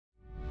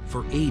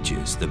For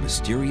ages, the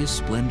mysterious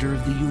splendor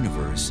of the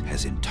universe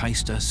has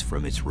enticed us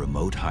from its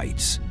remote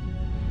heights.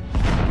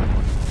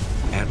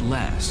 At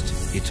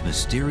last, its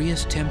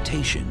mysterious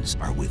temptations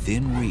are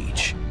within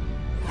reach,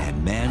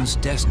 and man's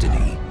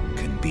destiny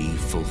can be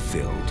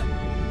fulfilled.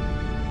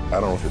 I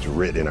don't know if it's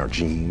written in our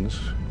genes,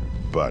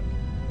 but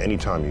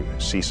anytime you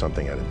see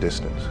something at a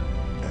distance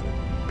and it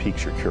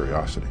piques your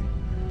curiosity,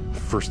 the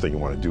first thing you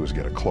want to do is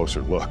get a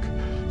closer look.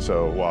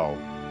 So while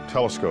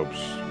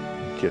telescopes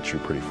get you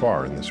pretty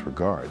far in this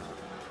regard,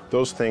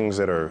 those things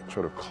that are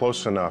sort of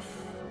close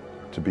enough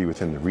to be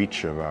within the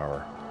reach of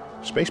our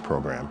space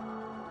program,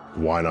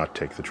 why not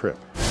take the trip?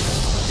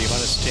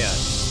 T-minus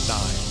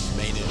 10, 9,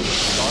 main engine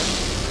start,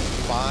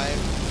 5,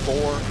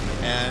 4,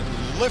 and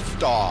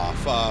liftoff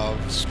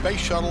of Space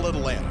Shuttle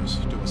Atlantis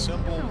to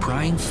assemble.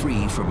 Prying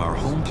free from our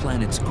home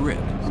planet's grip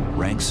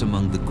ranks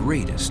among the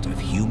greatest of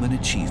human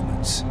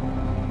achievements.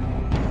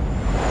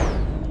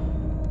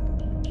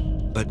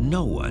 But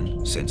no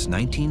one, since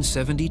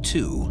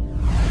 1972,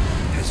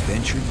 has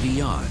ventured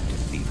beyond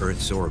the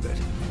Earth's orbit.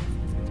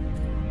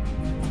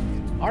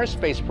 Our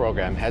space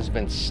program has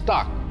been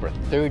stuck for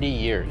 30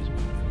 years.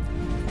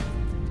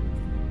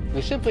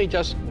 We simply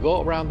just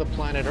go around the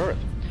planet Earth.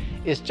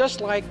 It's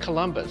just like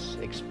Columbus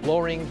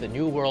exploring the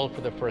New World for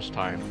the first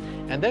time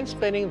and then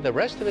spending the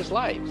rest of his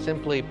life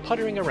simply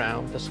puttering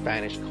around the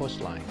Spanish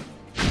coastline.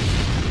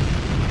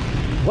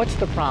 What's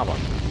the problem?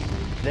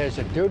 There's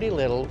a dirty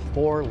little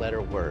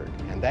 4-letter word,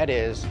 and that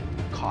is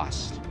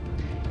cost.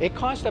 It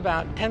costs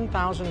about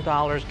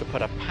 $10,000 to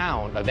put a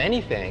pound of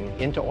anything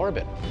into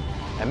orbit.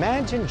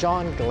 Imagine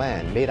John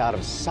Glenn made out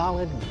of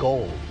solid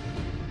gold.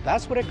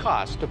 That's what it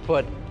costs to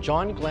put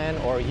John Glenn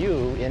or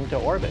you into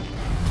orbit.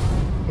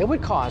 It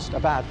would cost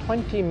about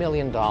 $20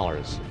 million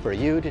for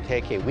you to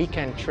take a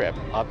weekend trip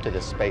up to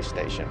the space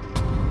station.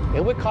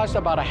 It would cost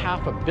about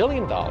 $500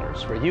 million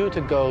for you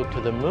to go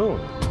to the moon.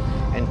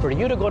 And for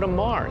you to go to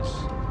Mars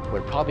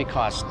would probably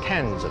cost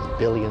tens of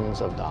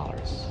billions of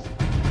dollars.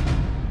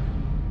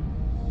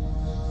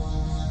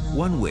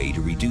 One way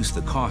to reduce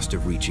the cost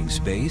of reaching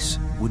space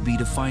would be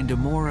to find a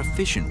more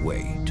efficient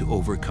way to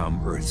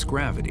overcome Earth's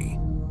gravity.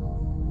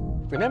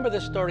 Remember the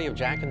story of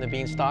Jack and the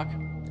Beanstalk?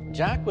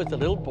 Jack was the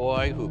little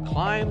boy who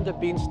climbed the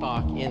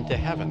beanstalk into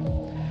heaven.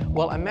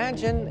 Well,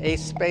 imagine a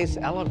space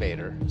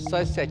elevator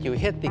such that you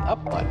hit the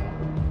up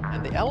button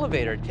and the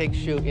elevator takes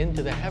you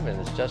into the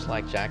heavens just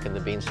like Jack and the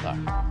Beanstalk.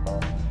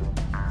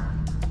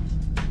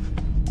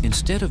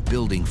 Instead of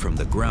building from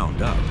the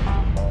ground up,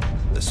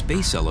 the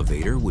space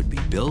elevator would be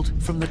built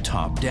from the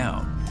top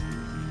down.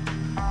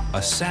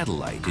 A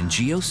satellite in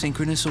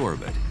geosynchronous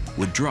orbit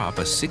would drop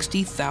a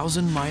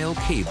 60,000-mile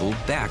cable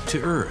back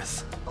to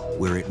Earth,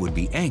 where it would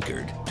be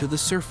anchored to the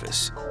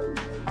surface.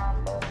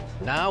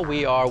 Now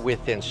we are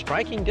within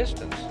striking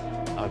distance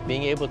of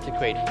being able to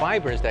create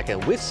fibers that can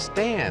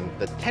withstand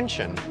the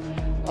tension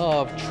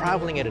of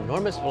traveling at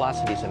enormous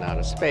velocities in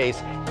outer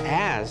space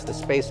as the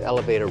space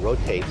elevator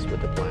rotates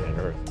with the planet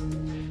Earth.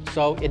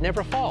 So it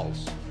never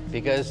falls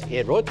because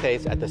it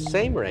rotates at the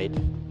same rate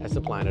as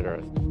the planet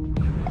Earth.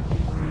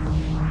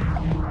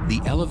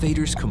 The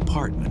elevator's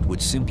compartment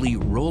would simply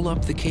roll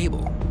up the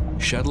cable,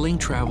 shuttling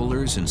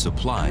travelers and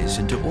supplies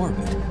into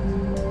orbit,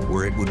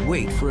 where it would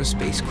wait for a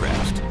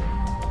spacecraft.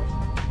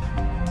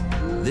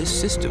 This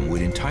system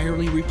would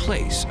entirely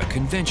replace a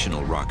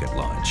conventional rocket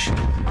launch.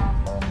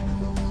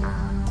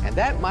 And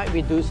that might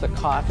reduce the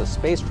cost of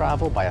space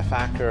travel by a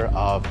factor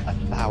of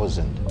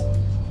 1,000.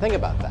 Think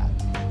about that.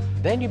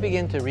 Then you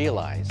begin to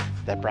realize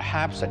that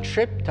perhaps a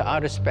trip to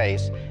outer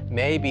space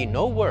may be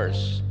no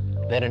worse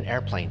than an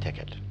airplane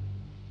ticket.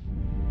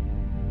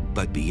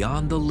 But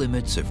beyond the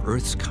limits of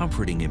Earth's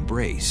comforting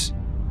embrace,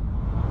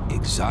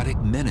 exotic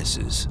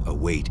menaces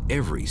await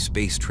every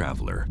space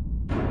traveler.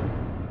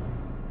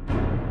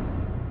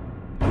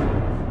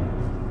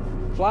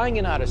 Flying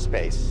in outer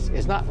space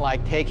is not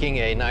like taking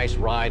a nice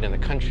ride in the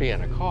country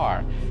in a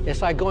car.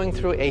 It's like going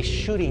through a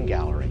shooting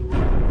gallery.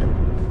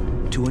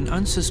 To an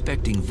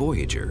unsuspecting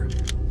voyager,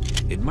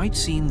 it might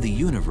seem the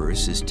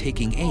universe is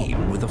taking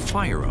aim with a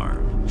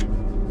firearm.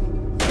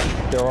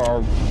 There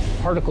are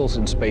particles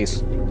in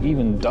space,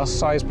 even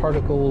dust-sized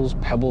particles,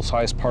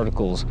 pebble-sized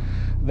particles,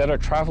 that are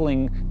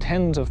traveling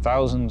tens of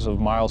thousands of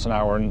miles an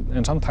hour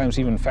and sometimes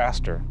even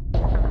faster.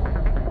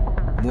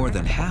 More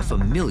than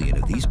 500,000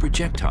 of these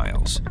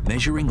projectiles,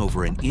 measuring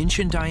over an inch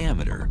in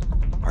diameter,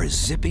 are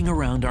zipping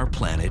around our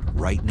planet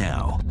right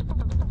now.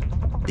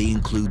 They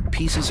include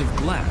pieces of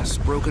glass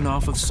broken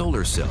off of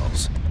solar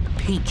cells,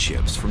 paint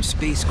chips from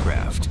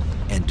spacecraft,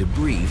 and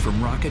debris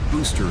from rocket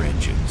booster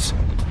engines.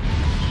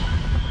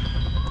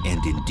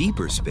 And in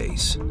deeper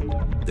space,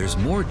 there's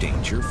more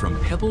danger from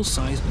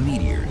pebble-sized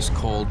meteors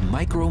called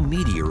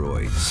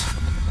micrometeoroids.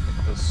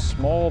 A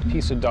small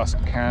piece of dust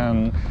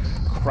can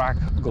crack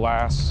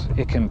glass,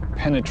 it can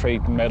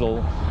penetrate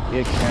metal,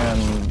 it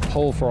can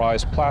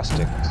pulverize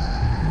plastic.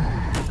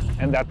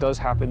 And that does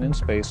happen in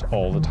space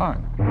all the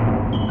time.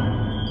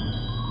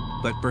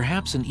 But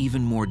perhaps an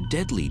even more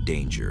deadly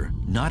danger,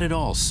 not at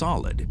all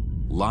solid,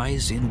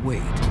 lies in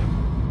wait: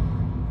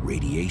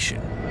 radiation.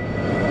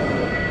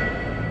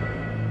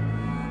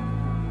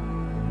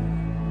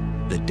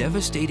 The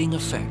devastating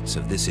effects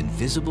of this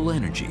invisible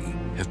energy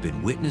have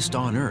been witnessed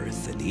on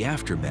Earth in the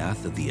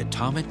aftermath of the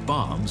atomic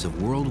bombs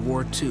of World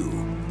War II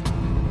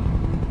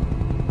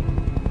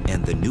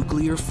and the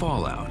nuclear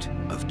fallout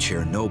of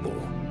Chernobyl.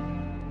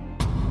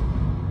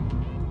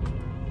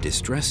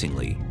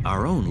 Distressingly,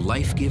 our own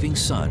life-giving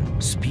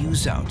sun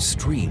spews out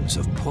streams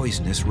of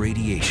poisonous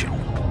radiation.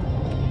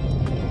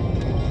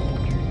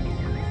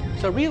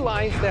 So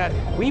realize that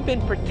we've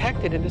been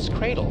protected in this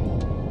cradle.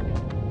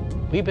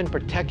 We've been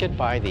protected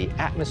by the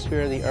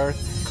atmosphere of the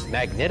Earth.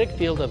 Magnetic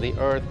field of the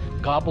Earth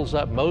gobbles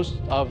up most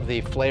of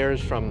the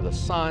flares from the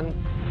sun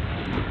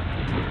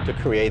to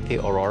create the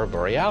aurora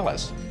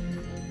borealis.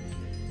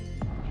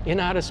 In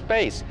outer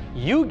space,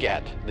 you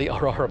get the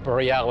aurora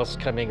borealis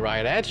coming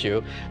right at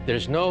you.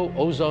 There's no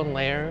ozone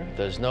layer,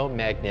 there's no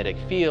magnetic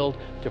field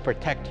to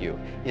protect you.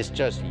 It's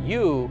just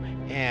you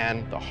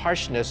and the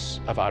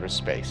harshness of outer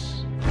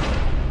space.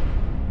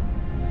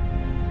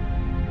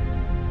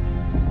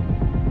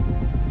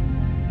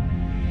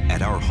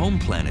 At our home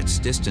planet's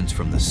distance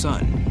from the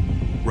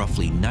sun,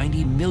 roughly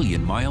 90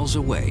 million miles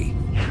away,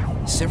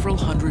 several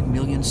hundred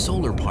million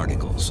solar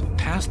particles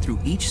pass through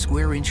each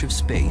square inch of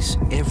space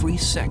every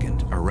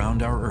second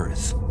around our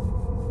Earth.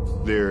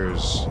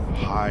 There's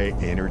high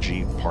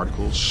energy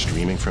particles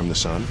streaming from the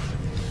sun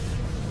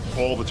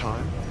all the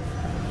time.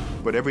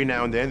 But every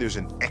now and then there's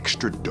an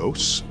extra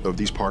dose of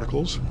these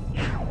particles.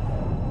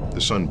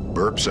 The sun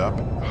burps up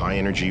high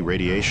energy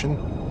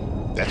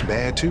radiation. That's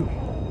bad too.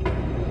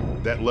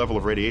 That level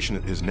of radiation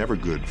is never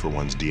good for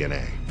one's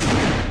DNA.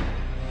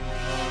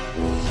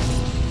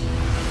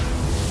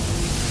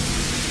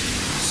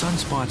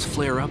 Sunspots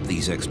flare up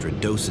these extra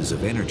doses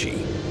of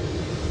energy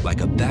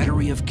like a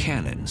battery of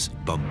cannons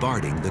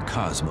bombarding the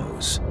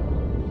cosmos.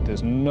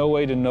 There's no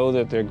way to know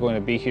that they're going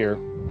to be here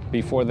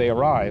before they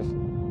arrive.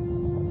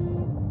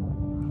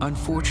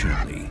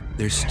 Unfortunately,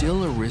 there's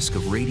still a risk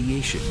of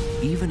radiation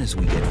even as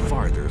we get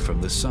farther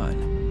from the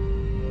sun.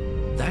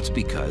 That's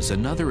because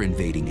another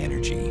invading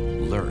energy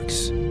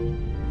lurks.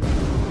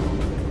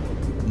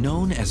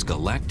 Known as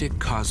galactic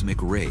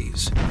cosmic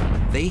rays,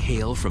 they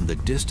hail from the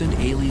distant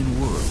alien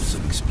worlds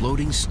of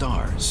exploding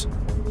stars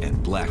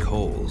and black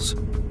holes.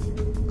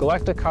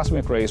 Galactic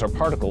cosmic rays are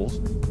particles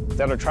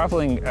that are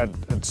traveling at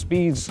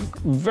speeds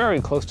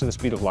very close to the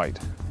speed of light.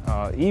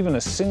 Even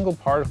a single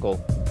particle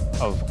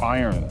of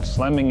iron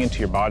slamming into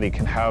your body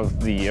can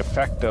have the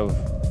effect of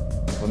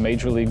a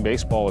Major League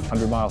Baseball at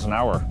 100 miles an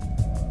hour.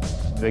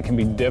 They can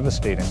be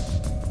devastating.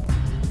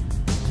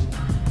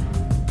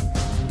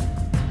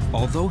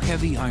 Although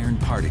heavy iron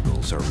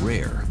particles are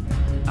rare,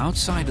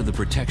 outside of the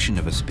protection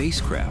of a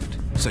spacecraft,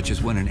 such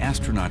as when an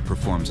astronaut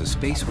performs a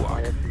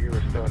spacewalk,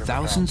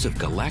 thousands of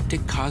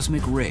galactic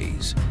cosmic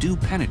rays do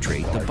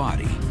penetrate the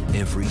body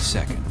every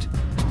second.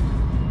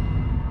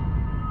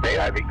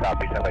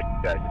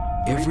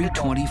 Every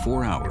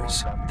 24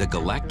 hours, the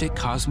galactic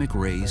cosmic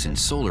rays and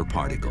solar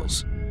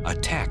particles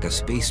attack a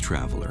space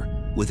traveler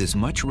with as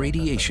much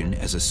radiation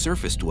as a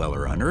surface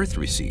dweller on Earth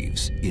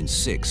receives in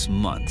 6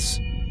 months.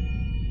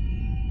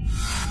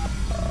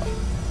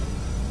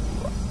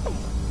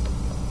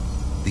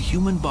 The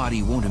human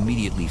body won't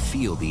immediately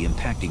feel the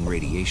impacting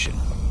radiation,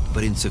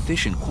 but in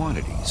sufficient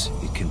quantities,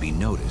 it can be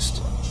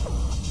noticed.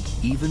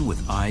 Even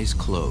with eyes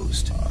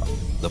closed,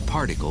 the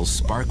particles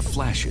spark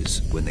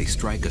flashes when they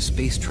strike a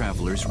space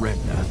traveler's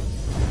retina.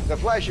 The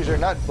flashes are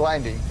not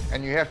blinding,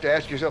 and you have to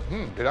ask yourself,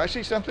 did I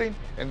see something?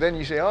 And then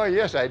you say, oh,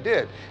 yes, I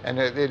did. And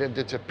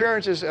its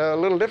appearance is a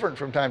little different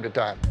from time to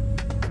time.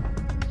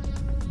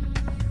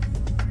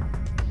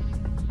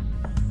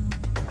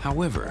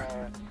 However,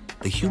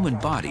 the human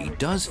body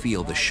does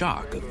feel the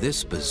shock of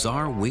this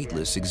bizarre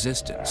weightless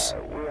existence.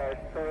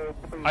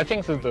 I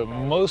think that the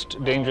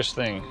most dangerous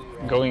thing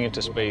going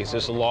into space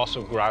is the loss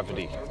of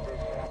gravity.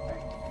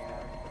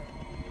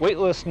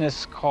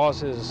 Weightlessness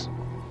causes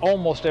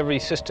almost every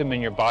system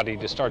in your body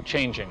to start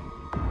changing.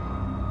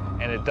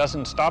 And it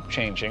doesn't stop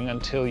changing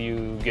until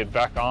you get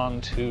back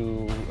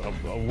onto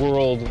a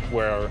world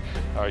where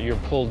you're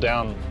pulled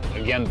down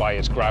again by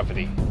its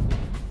gravity.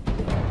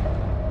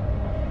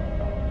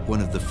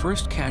 One of the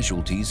first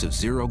casualties of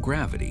zero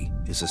gravity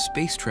is a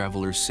space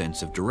traveler's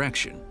sense of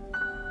direction.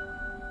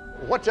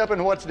 What's up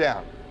and what's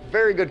down?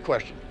 Very good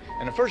question.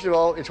 And first of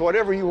all, it's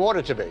whatever you want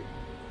it to be.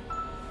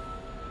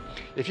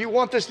 If you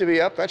want this to be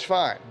up, that's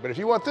fine. But if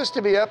you want this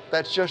to be up,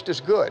 that's just as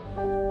good.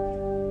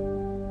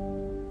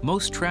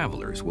 Most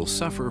travelers will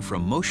suffer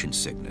from motion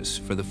sickness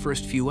for the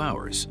first few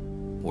hours,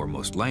 or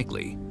most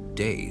likely,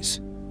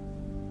 days.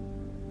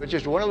 It's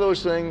just one of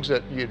those things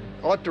that you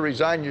ought to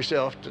resign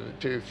yourself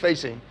to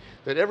facing,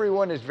 that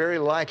everyone is very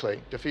likely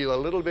to feel a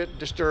little bit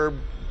disturbed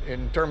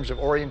in terms of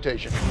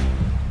orientation.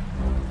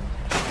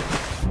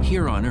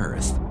 Here on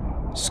Earth,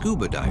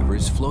 scuba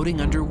divers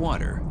floating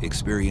underwater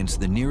experience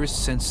the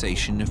nearest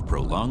sensation of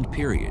prolonged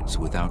periods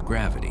without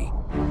gravity.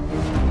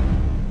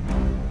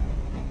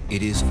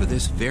 It is for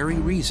this very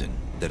reason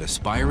that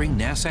aspiring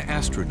NASA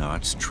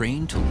astronauts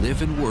train to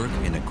live and work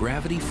in a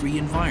gravity-free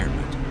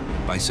environment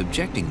by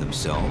subjecting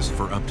themselves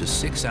for up to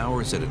 6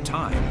 hours at a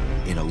time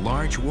in a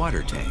large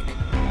water tank.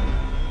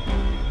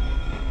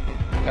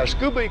 Now,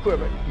 scuba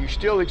equipment, you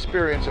still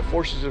experience the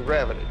forces of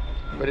gravity,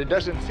 but it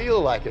doesn't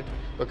feel like it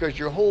because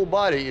your whole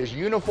body is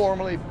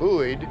uniformly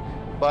buoyed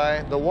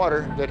by the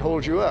water that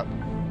holds you up.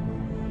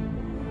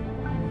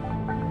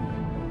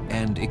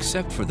 And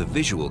except for the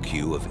visual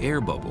cue of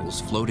air bubbles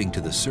floating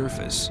to the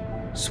surface,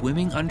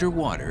 swimming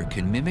underwater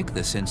can mimic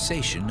the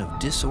sensation of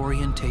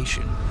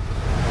disorientation.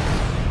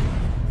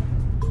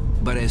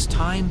 But as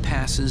time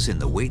passes in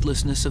the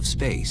weightlessness of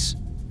space,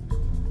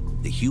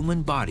 the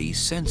human body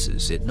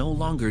senses it no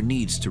longer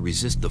needs to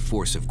resist the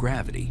force of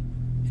gravity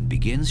and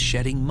begins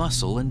shedding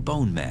muscle and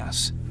bone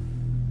mass.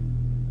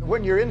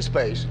 When you're in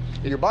space,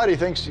 your body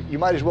thinks you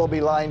might as well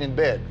be lying in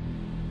bed.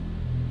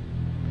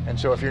 And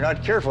so if you're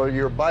not careful,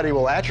 your body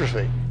will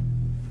atrophy.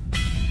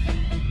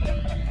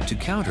 To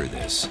counter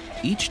this,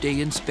 each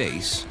day in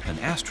space, an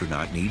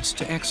astronaut needs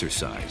to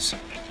exercise.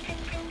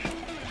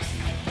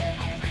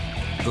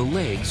 The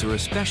legs are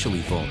especially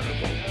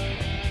vulnerable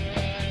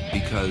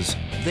because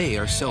they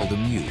are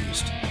seldom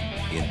used.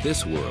 In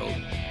this world,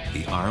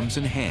 the arms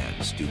and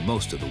hands do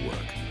most of the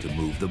work to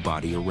move the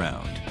body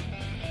around.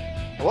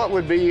 What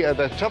would be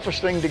the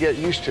toughest thing to get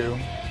used to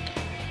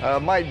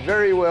might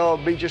very well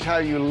be just how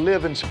you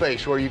live in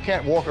space, where you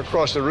can't walk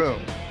across the room.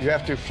 You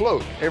have to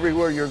float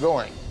everywhere you're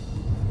going.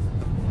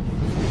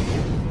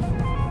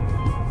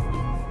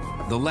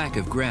 The lack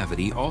of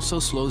gravity also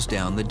slows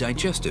down the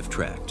digestive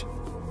tract,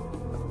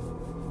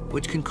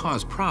 which can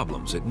cause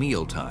problems at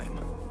mealtime.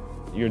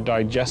 Your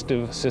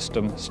digestive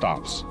system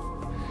stops.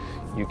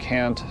 You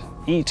can't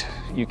eat,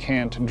 you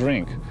can't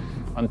drink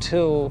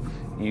until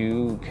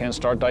you can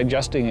start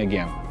digesting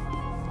again.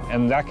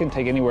 And that can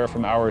take anywhere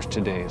from hours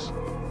to days.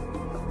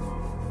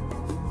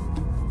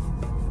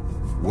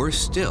 Worse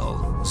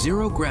still,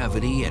 zero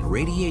gravity and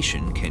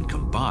radiation can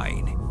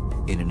combine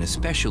in an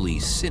especially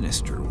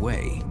sinister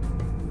way.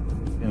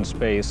 In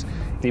space,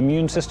 the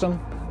immune system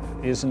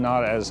is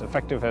not as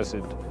effective as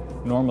it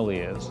normally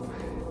is.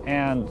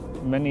 And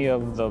many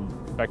of the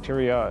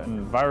bacteria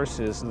and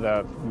viruses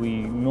that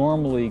we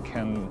normally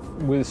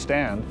can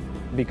withstand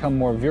become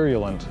more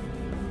virulent.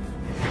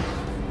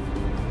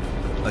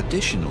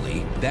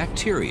 Additionally,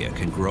 bacteria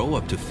can grow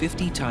up to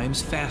 50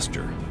 times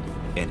faster,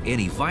 and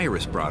any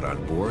virus brought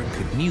on board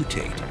could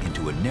mutate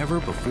into a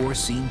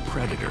never-before-seen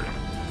predator,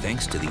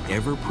 thanks to the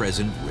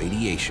ever-present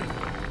radiation.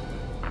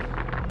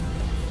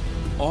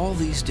 All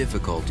these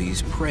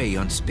difficulties prey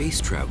on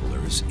space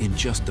travelers in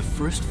just the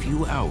first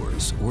few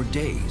hours or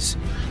days.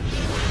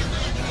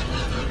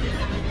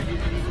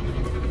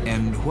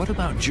 And what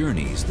about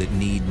journeys that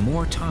need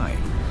more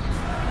time?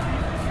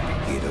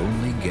 It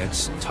only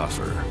gets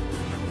tougher.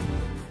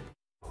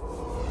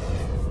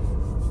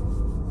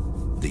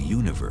 The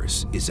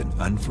universe is an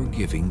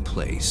unforgiving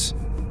place.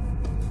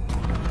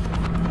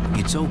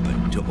 It's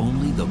open to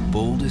only the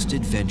boldest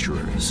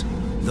adventurers,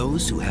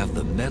 those who have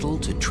the mettle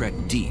to trek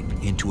deep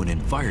into an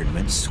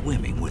environment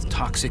swimming with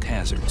toxic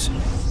hazards,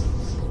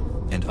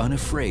 and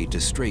unafraid to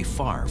stray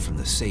far from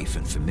the safe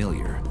and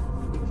familiar.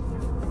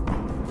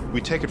 We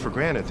take it for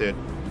granted that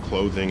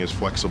clothing is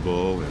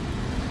flexible and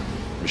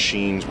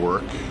machines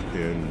work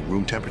in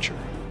room temperature,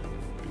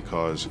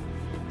 because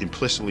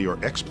implicitly or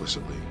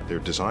explicitly, they're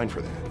designed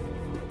for that.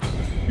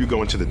 You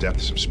go into the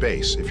depths of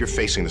space, if you're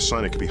facing the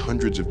sun, it could be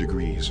hundreds of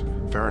degrees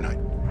Fahrenheit.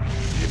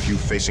 If you're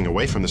facing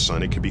away from the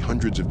sun, it could be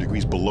hundreds of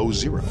degrees below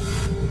zero.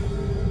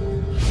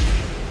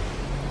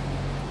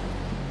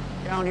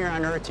 Down here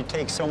on Earth, you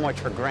take so much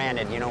for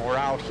granted. You know, we're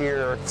out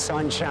here,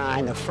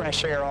 sunshine, the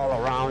fresh air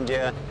all around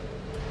you.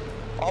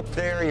 Up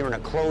there, you're in a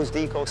closed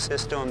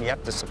ecosystem. You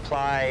have to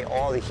supply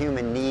all the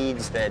human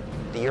needs that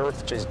the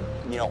Earth just,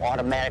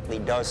 automatically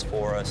does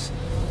for us.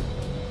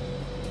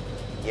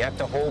 You have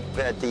to hope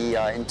that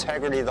the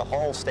integrity of the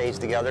hull stays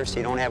together so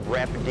you don't have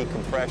rapid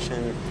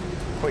decompression,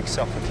 quick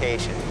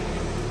suffocation.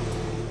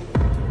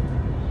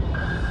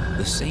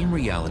 The same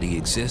reality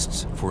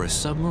exists for a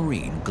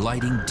submarine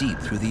gliding deep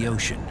through the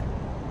ocean.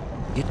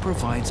 It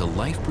provides a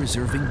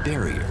life-preserving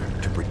barrier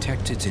to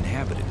protect its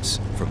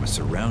inhabitants from a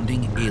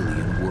surrounding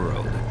alien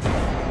world.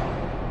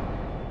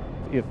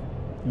 If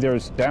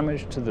there's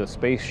damage to the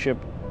spaceship,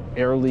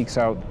 air leaks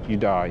out, you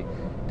die.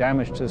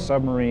 Damage to the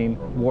submarine,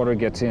 water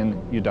gets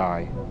in, you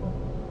die.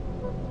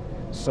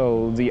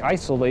 So the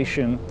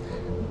isolation,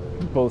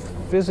 both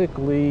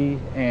physically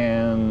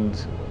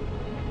and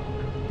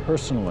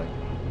personally,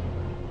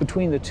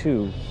 between the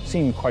two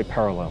seem quite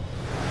parallel.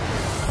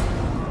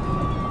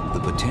 The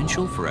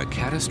potential for a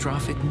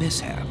catastrophic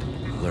mishap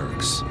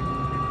lurks.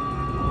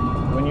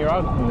 When you're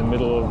out in the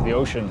middle of the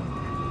ocean,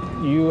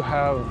 you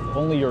have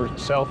only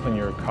yourself and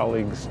your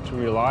colleagues to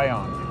rely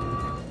on.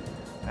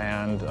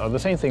 And the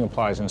same thing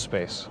applies in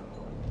space.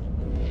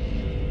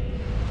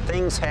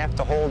 Things have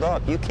to hold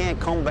up. You can't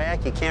come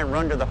back, you can't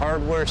run to the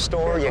hardware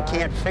store, you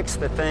can't fix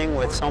the thing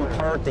with some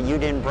part that you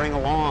didn't bring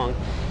along,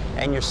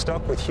 and you're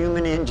stuck with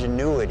human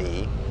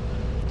ingenuity,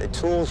 the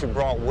tools you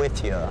brought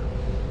with you.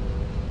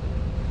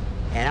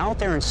 And out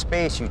there in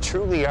space, you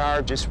truly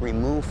are just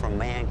removed from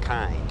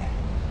mankind.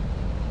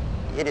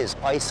 It is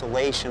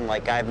isolation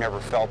like I've never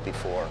felt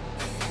before.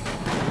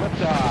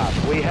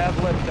 Liftoff. We have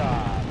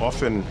liftoff.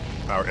 Often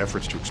Our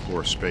efforts to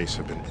explore space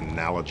have been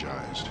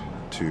analogized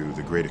to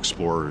the great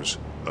explorers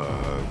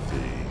of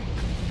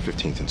the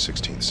 15th and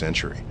 16th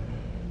century.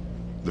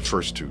 The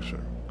first to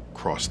sort of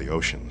cross the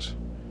oceans,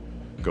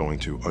 going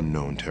to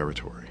unknown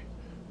territory,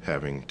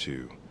 having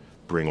to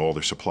bring all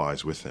their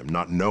supplies with them,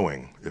 not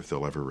knowing if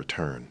they'll ever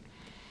return.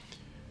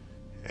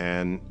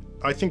 And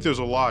I think there's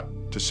a lot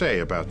to say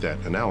about that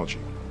analogy,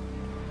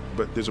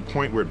 but there's a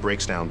point where it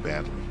breaks down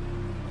badly.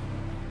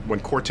 When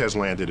Cortez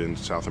landed in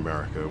South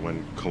America,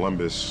 when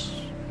Columbus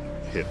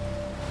hit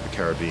the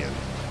Caribbean,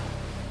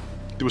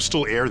 there was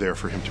still air there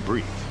for him to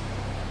breathe,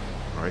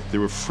 all right? There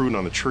were fruit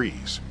on the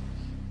trees.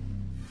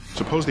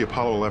 Suppose the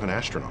Apollo 11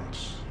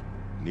 astronauts,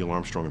 Neil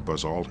Armstrong and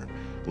Buzz Aldrin,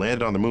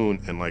 landed on the moon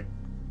and, like,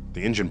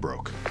 the engine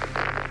broke.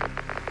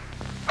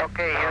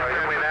 Okay,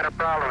 Houston, we've had a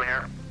problem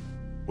here.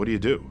 What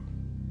do?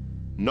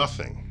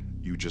 Nothing.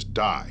 You just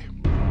die.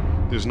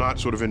 There's not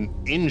sort of an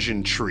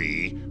engine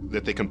tree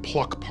that they can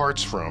pluck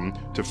parts from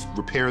to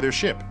repair their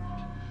ship.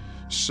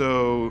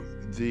 So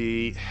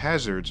the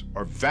hazards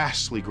are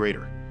vastly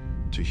greater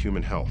to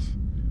human health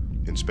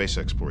in space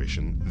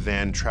exploration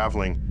than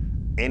traveling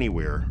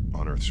anywhere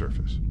on Earth's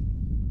surface.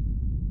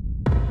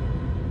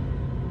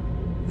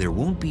 There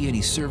won't be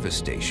any service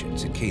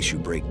stations in case you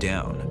break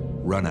down,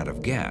 run out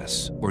of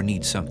gas, or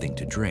need something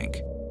to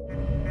drink.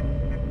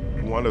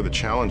 One of the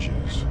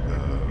challenges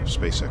of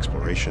space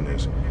exploration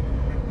is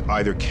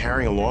either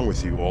carrying along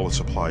with you all the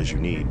supplies you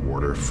need,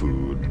 water,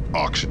 food,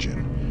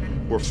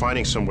 oxygen, or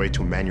finding some way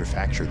to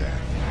manufacture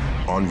that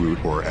en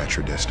route or at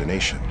your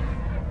destination.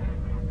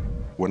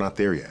 We're not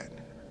there yet.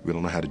 We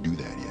don't know how to do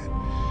that yet.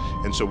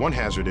 And so one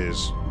hazard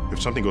is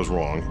if something goes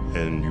wrong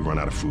and you run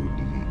out of food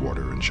and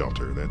water and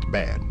shelter, that's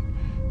bad.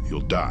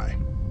 You'll die.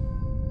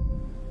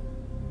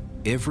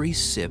 Every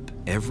sip,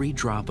 every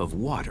drop of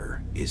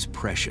water is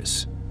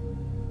precious.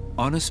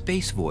 On a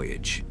space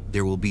voyage,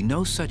 there will be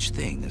no such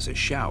thing as a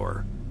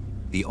shower.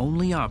 The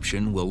only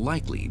option will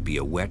likely be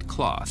a wet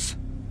cloth.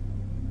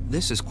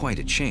 This is quite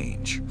a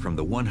change from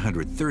the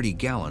 130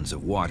 gallons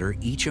of water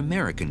each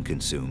American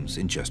consumes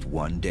in just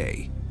one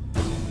day.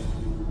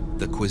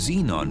 The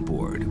cuisine on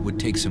board would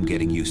take some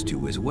getting used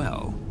to as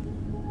well.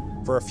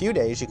 For a few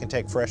days, you can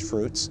take fresh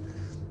fruits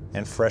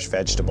and fresh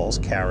vegetables,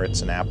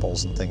 carrots and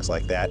apples and things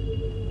like that.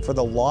 For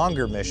the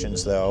longer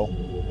missions, though,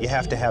 you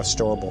have to have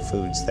storable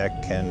foods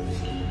that can,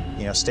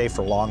 stay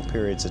for long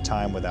periods of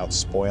time without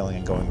spoiling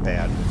and going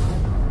bad.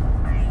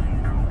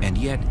 And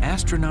yet,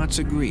 astronauts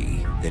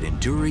agree that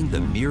enduring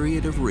the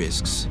myriad of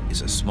risks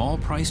is a small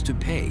price to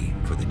pay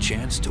for the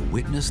chance to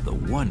witness the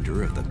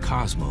wonder of the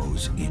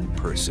cosmos in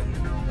person.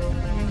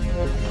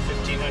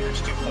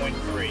 1500's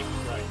 2.3.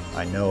 Right.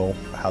 I know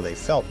how they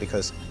felt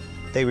because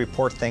they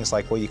report things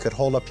like, well, you could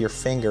hold up your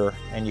finger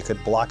and you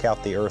could block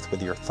out the Earth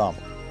with your thumb.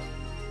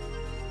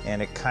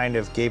 And it kind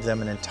of gave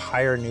them an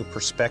entire new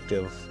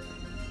perspective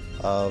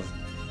of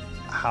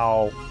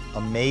how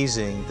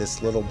amazing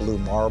this little blue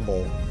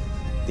marble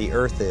the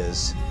Earth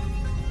is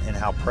and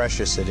how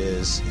precious it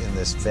is in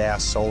this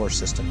vast solar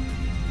system.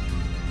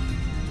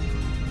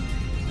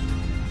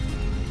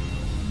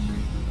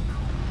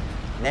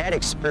 That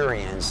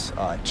experience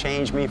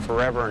changed me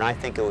forever, and I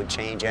think it would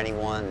change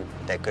anyone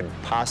that could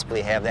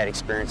possibly have that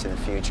experience in the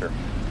future.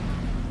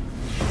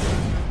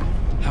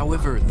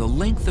 However, the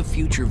length of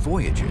future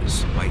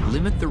voyages might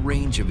limit the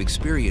range of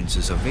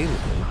experiences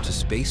available to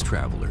space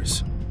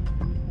travelers.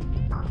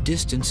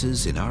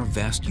 Distances in our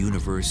vast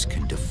universe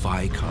can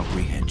defy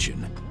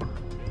comprehension.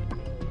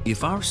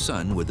 If our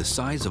sun were the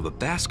size of a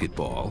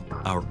basketball,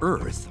 our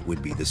Earth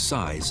would be the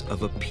size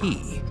of a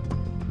pea.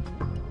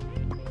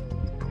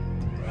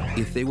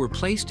 If they were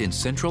placed in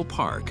Central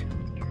Park,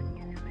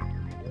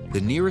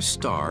 the nearest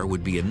star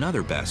would be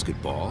another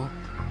basketball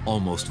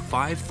almost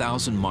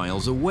 5,000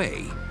 miles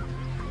away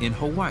in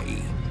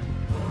Hawaii.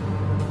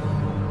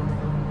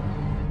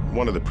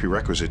 One of the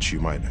prerequisites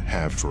you might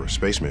have for a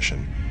space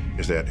mission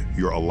is that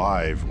you're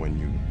alive when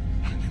you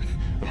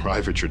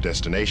arrive at your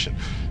destination.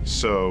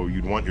 So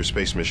you'd want your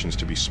space missions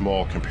to be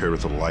small compared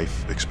with the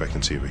life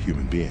expectancy of a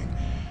human being.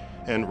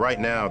 And right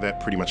now, that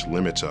pretty much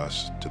limits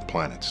us to the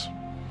planets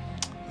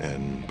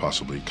and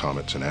possibly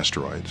comets and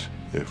asteroids,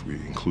 if we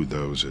include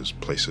those as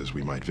places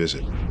we might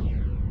visit.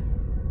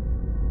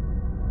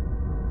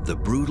 The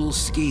brutal,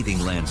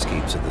 scathing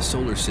landscapes of the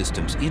solar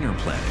system's inner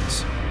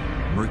planets,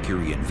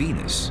 Mercury and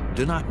Venus,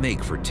 do not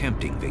make for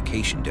tempting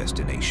vacation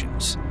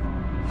destinations.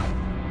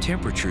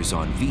 Temperatures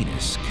on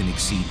Venus can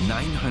exceed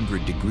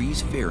 900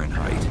 degrees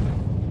Fahrenheit,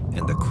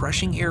 and the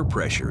crushing air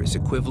pressure is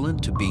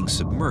equivalent to being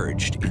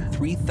submerged in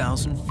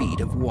 3,000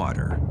 feet of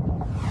water.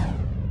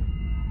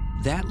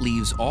 That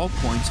leaves all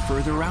points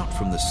further out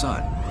from the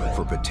sun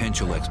for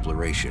potential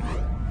exploration.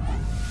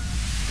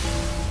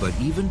 But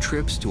even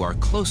trips to our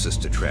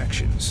closest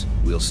attractions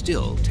will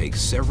still take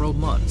several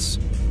months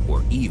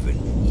or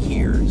even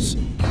years.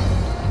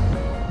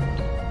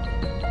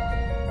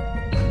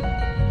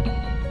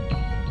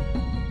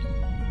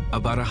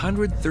 About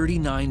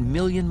 139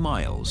 million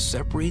miles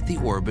separate the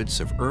orbits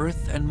of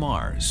Earth and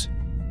Mars.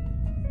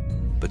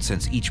 But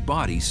since each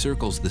body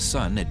circles the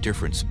sun at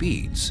different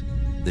speeds,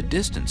 the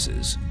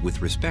distances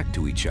with respect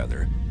to each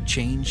other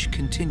change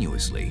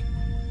continuously.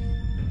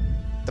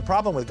 The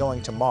problem with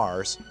going to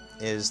Mars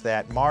is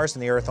that Mars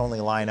and the Earth only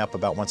line up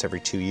about once every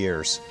 2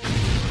 years.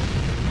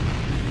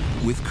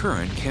 With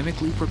current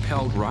chemically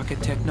propelled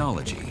rocket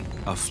technology,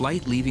 a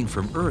flight leaving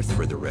from Earth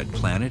for the Red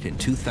Planet in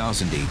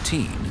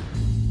 2018,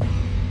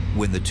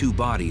 when the two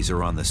bodies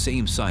are on the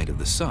same side of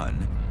the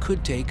Sun,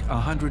 could take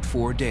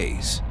 104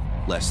 days,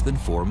 less than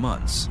 4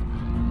 months.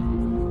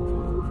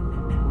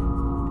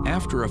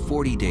 After a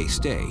 40-day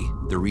stay,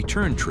 the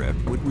return trip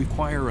would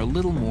require a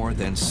little more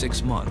than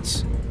 6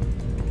 months.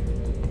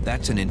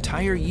 That's an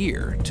entire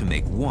year to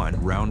make one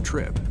round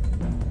trip.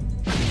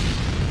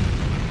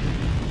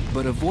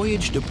 But a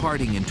voyage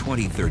departing in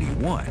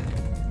 2031,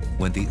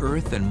 when the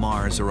Earth and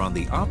Mars are on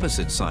the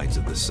opposite sides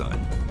of the Sun,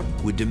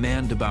 would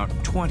demand about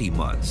 20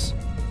 months,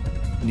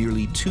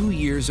 nearly 2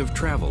 years of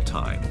travel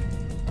time.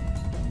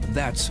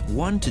 That's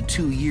 1 to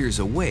 2 years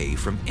away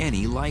from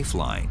any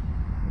lifeline.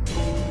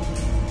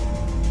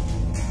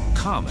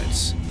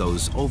 Comets,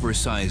 those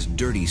oversized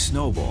dirty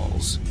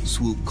snowballs,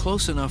 swoop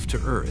close enough to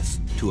Earth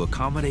to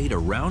accommodate a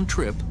round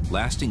trip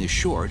lasting as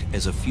short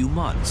as a few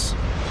months.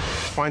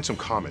 Find some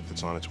comet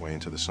that's on its way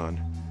into the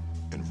sun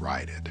and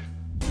ride it.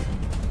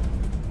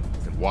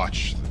 And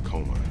watch the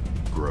coma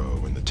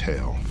grow and the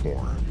tail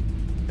form.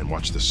 And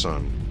watch the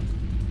sun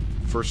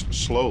first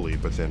slowly,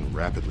 but then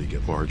rapidly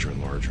get larger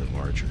and larger and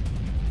larger.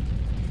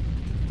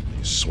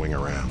 You swing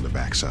around the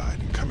backside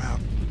and come out.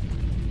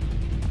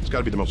 It's got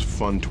to be the most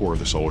fun tour of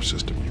the solar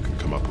system you can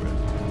come up with.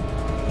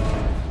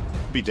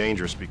 It'd be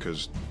dangerous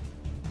because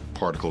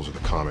particles of the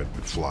comet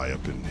would fly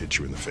up and hit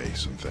you in the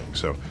face and things.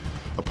 So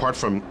apart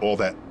from all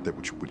that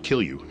which would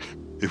kill you,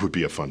 it would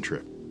be a fun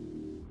trip.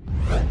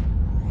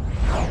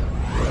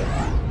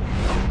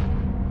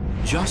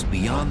 Just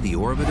beyond the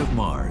orbit of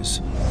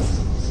Mars,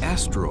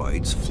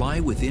 asteroids fly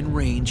within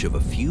range of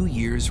a few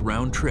years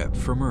round trip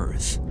from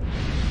Earth.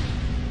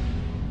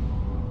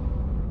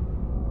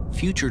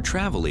 Future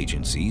travel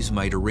agencies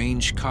might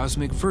arrange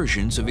cosmic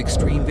versions of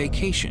extreme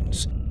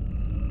vacations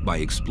by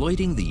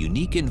exploiting the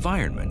unique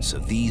environments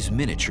of these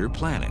miniature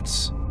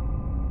planets.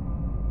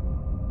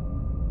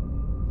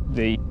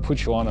 They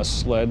put you on a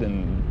sled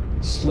and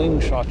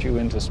slingshot you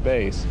into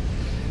space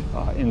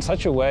in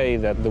such a way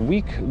that the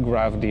weak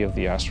gravity of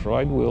the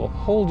asteroid will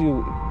hold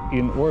you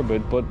in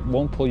orbit but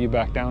won't pull you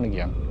back down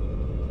again.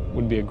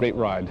 Would be a great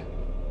ride.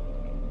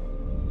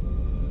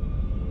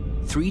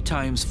 3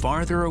 times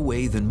farther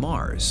away than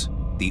Mars,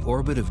 the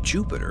orbit of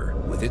Jupiter,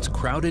 with its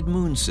crowded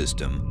moon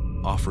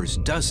system, offers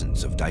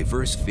dozens of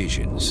diverse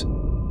visions.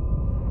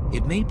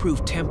 It may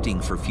prove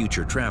tempting for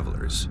future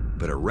travelers,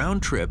 but a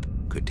round trip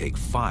could take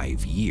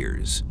 5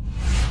 years.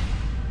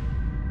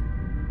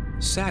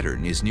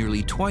 Saturn is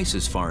nearly twice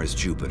as far as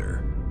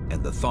Jupiter,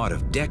 and the thought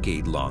of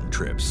decade-long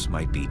trips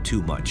might be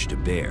too much to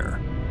bear.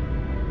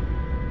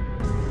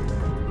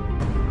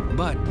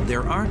 But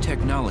there are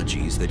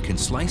technologies that can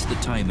slice the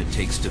time it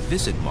takes to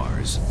visit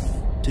Mars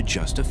to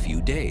just a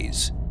few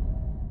days.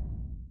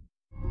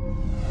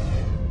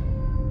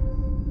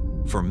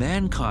 For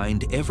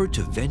mankind ever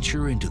to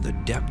venture into the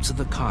depths of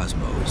the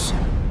cosmos,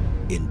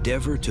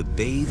 endeavor to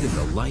bathe in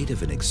the light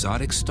of an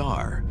exotic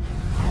star,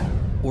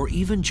 or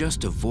even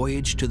just a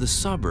voyage to the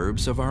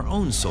suburbs of our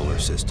own solar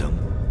system,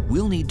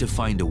 we'll need to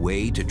find a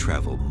way to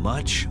travel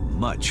much,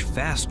 much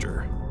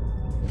faster.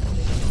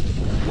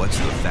 What's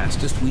the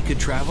fastest we could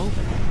travel?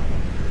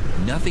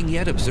 Nothing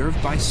yet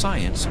observed by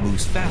science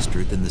moves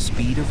faster than the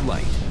speed of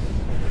light,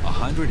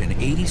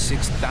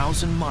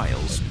 186,000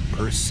 miles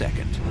per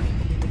second.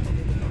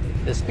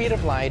 The speed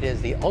of light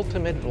is the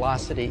ultimate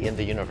velocity in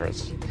the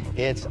universe.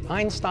 It's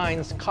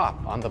Einstein's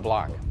cop on the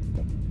block.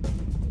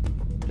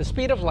 The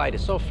speed of light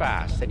is so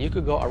fast that you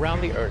could go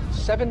around the Earth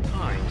 7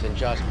 times in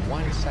just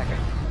 1 second.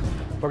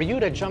 For you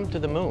to jump to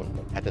the moon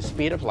at the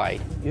speed of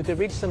light, you could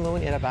reach the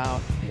moon in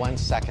about 1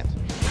 second.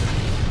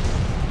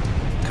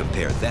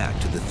 Compare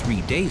that to the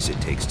 3 days it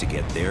takes to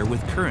get there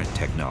with current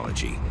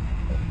technology.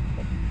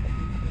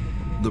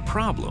 The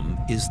problem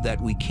is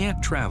that we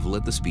can't travel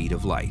at the speed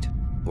of light,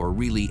 or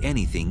really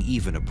anything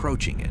even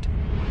approaching it.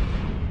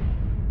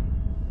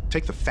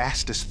 Take the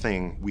fastest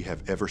thing we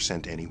have ever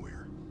sent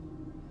anywhere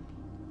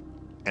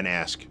and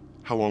ask,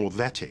 how long will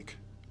that take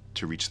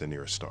to reach the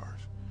nearest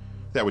stars?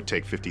 That would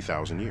take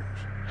 50,000 years.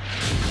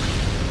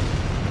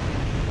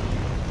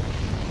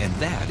 And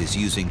that is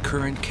using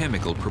current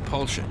chemical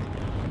propulsion,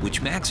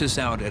 which maxes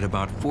out at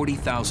about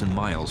 40,000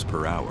 miles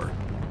per hour.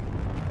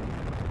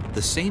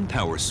 The same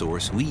power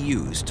source we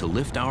use to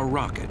lift our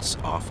rockets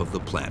off of the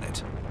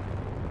planet.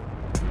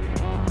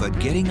 But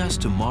getting us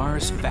to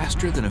Mars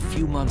faster than a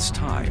few months'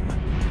 time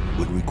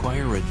would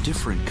require a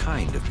different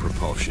kind of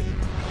propulsion.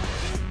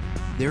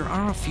 There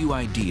are a few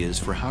ideas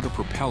for how to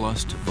propel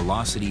us to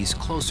velocities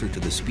closer to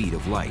the speed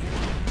of light,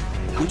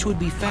 which would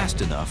be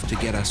fast enough to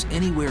get us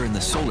anywhere in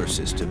the solar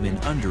system in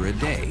under a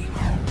day,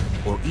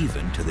 or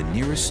even to the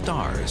nearest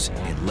stars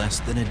in less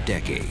than a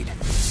decade.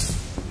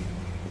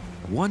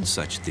 One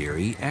such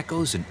theory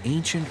echoes an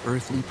ancient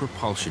earthly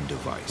propulsion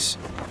device,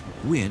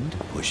 wind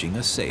pushing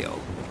a sail.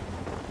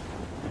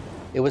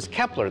 It was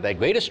Kepler, that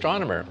great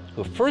astronomer,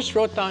 who first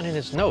wrote down in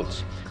his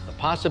notes the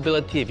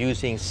possibility of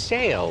using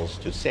sails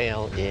to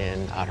sail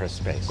in outer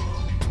space.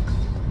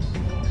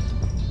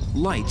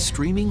 Light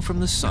streaming from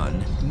the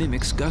sun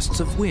mimics gusts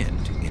of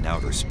wind in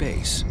outer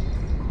space.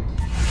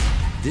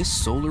 This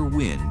solar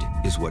wind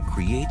is what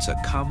creates a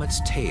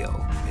comet's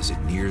tail as it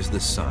nears the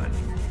sun.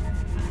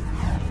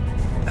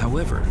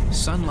 However,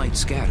 sunlight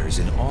scatters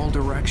in all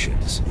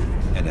directions,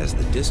 and as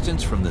the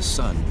distance from the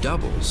sun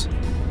doubles,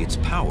 its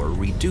power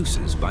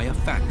reduces by a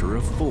factor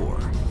of 4.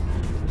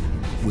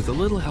 With a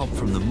little help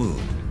from the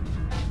moon,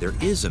 there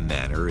is a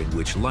manner in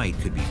which light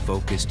could be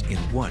focused in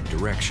one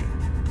direction.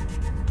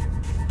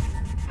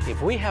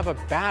 If we have a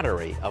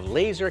battery of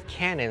laser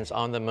cannons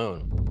on the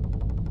moon,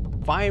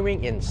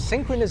 firing in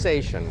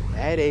synchronization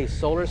at a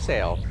solar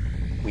sail,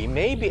 we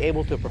may be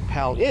able to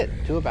propel it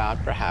to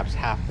about perhaps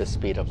half the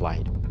speed of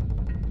light.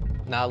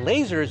 Now,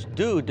 lasers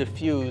do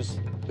diffuse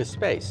with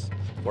space.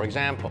 For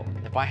example,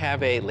 if I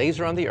have a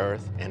laser on the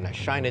Earth and I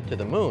shine it to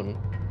the moon,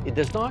 it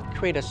does not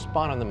create a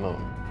spot on the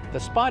moon. The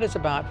spot is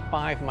about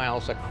 5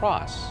 miles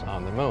across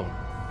on the moon.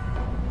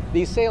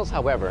 These sails,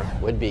 however,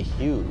 would be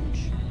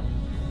huge.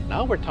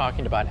 Now we're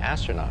talking about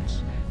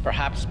astronauts,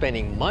 perhaps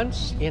spending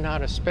months in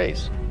outer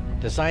space,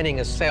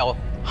 designing a sail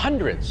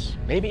hundreds,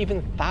 maybe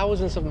even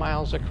thousands of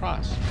miles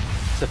across,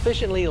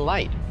 sufficiently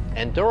light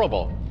and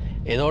durable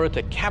in order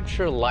to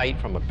capture light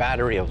from a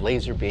battery of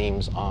laser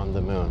beams on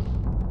the moon.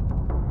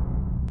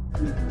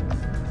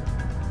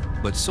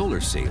 But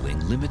solar sailing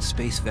limits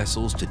space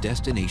vessels to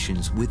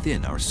destinations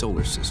within our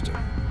solar system.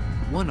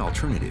 One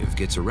alternative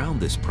gets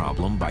around this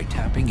problem by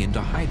tapping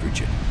into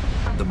hydrogen,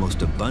 the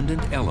most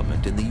abundant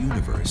element in the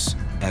universe,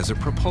 as a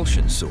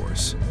propulsion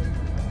source.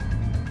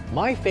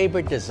 My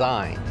favorite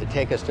design to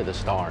take us to the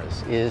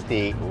stars is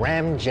the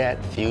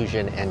ramjet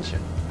fusion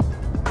engine.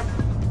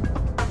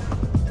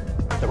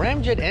 The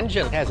ramjet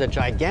engine has a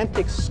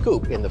gigantic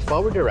scoop in the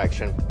forward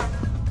direction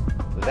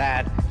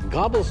that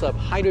gobbles up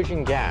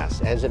hydrogen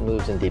gas as it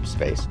moves in deep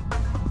space.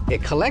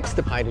 It collects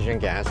the hydrogen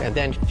gas and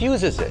then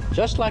fuses it,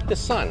 just like the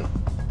sun,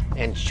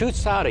 and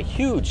shoots out a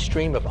huge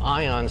stream of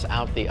ions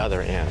out the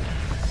other end.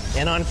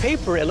 And on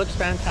paper, it looks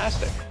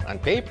fantastic. On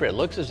paper, it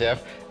looks as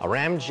if a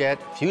ramjet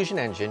fusion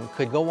engine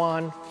could go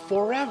on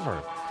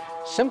forever,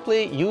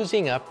 simply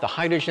using up the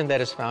hydrogen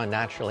that is found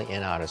naturally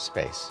in outer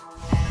space.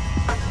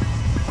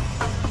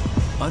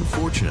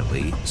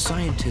 Unfortunately,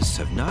 scientists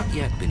have not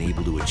yet been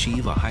able to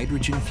achieve a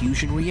hydrogen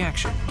fusion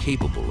reaction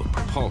capable of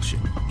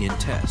propulsion in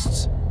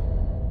tests.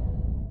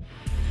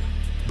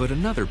 But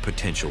another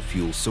potential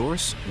fuel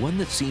source, one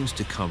that seems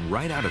to come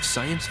right out of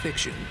science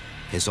fiction,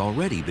 has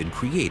already been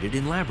created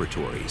in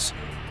laboratories.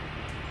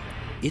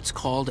 It's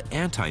called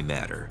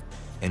antimatter,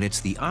 and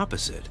it's the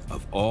opposite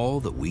of all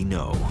that we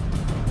know.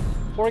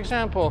 For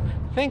example,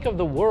 think of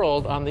the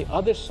world on the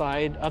other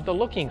side of the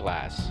looking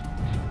glass.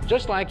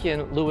 Just like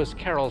in Lewis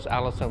Carroll's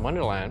Alice in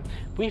Wonderland,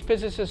 we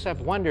physicists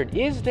have wondered,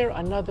 is there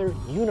another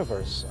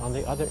universe on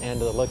the other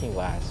end of the looking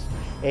glass?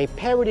 A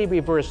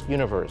parity-reversed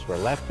universe where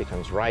left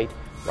becomes right,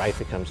 right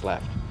becomes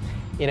left.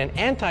 In an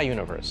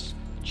anti-universe,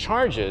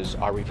 charges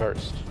are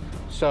reversed.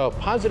 So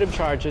positive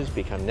charges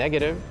become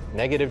negative,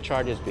 negative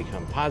charges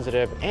become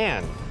positive,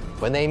 and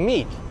when they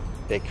meet,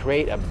 they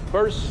create a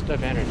burst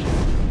of energy.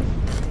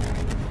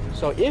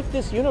 So if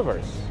this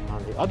universe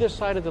on the other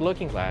side of the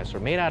looking glass were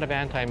made out of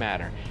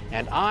antimatter,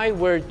 and I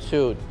were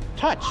to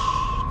touch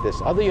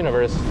this other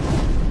universe,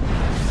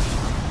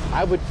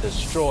 I would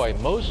destroy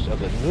most of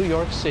the New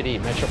York City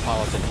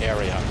metropolitan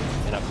area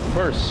in a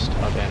burst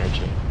of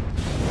energy.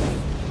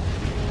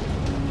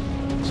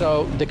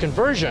 So the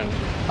conversion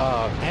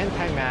of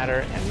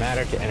antimatter and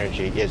matter to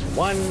energy is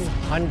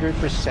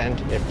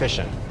 100%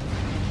 efficient.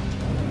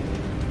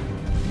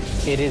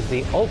 It is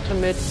the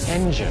ultimate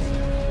engine.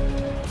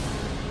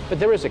 But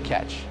there is a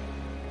catch.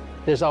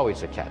 There's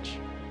always a catch.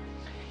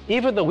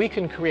 Even though we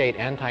can create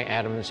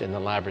anti-atoms in the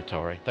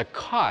laboratory, the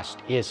cost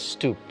is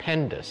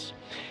stupendous.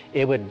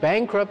 It would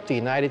bankrupt the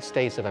United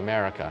States of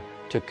America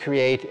to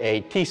create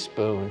a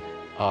teaspoon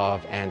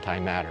of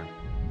antimatter.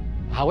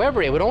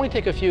 However, it would only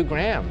take a few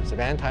grams of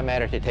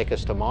antimatter to take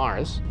us to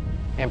Mars,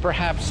 and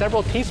perhaps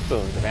several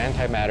teaspoons of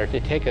antimatter to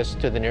take us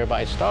to the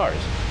nearby stars.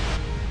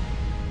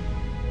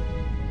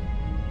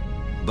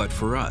 But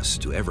for us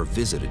to ever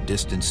visit a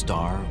distant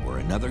star or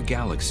another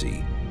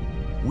galaxy,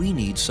 we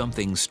need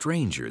something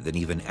stranger than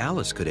even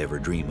Alice could ever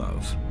dream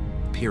of,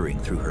 peering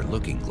through her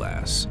looking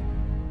glass.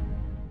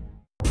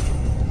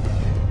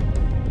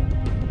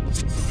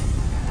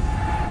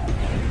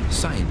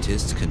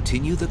 Scientists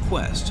continue the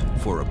quest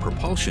for a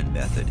propulsion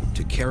method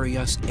to carry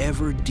us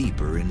ever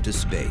deeper into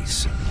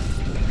space.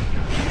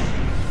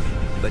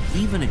 But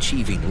even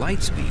achieving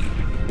light speed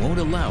won't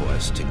allow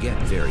us to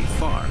get very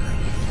far.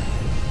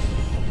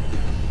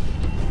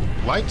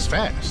 Light's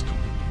fast,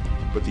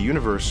 but the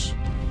universe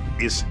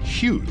is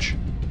huge.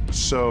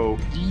 So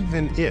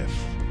even if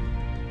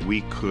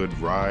we could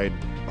ride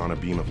on a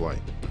beam of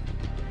light,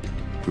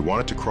 if we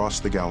wanted to cross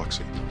the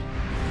galaxy,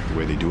 the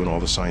way they do in all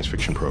the science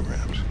fiction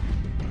programs,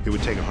 it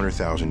would take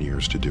 100,000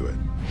 years to do it.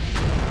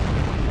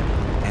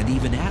 And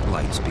even at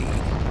light speed,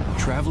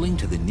 traveling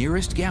to the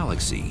nearest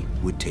galaxy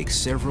would take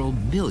several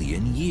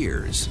million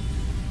years.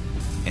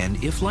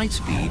 And if light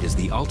speed is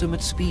the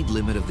ultimate speed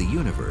limit of the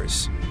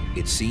universe,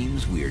 it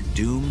seems we're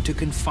doomed to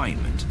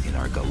confinement in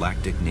our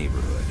galactic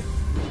neighborhood.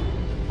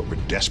 What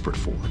we're desperate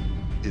for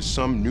is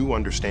some new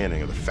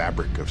understanding of the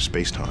fabric of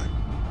space-time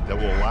that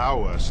will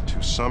allow us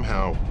to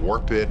somehow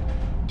warp it,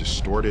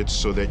 distort it,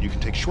 so that you can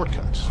take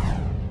shortcuts.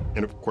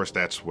 And of course,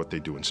 that's what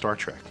they do in Star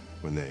Trek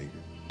when they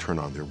turn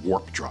on their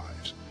warp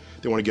drives.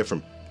 They want to get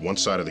from one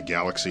side of the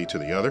galaxy to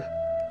the other.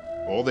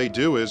 All they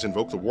do is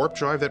invoke the warp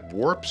drive that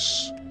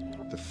warps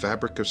the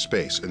fabric of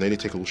space, and then they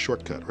take a little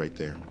shortcut right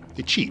there.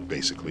 They cheat,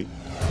 basically.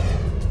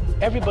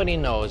 Everybody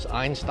knows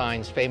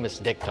Einstein's famous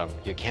dictum,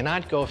 you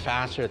cannot go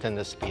faster than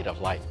the speed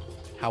of light.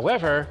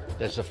 However,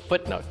 there's a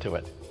footnote to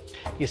it.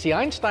 You see,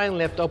 Einstein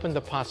left open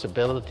the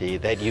possibility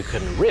that you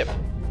can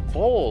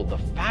fold the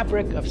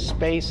fabric of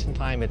space and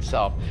time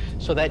itself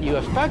so that you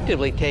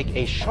effectively take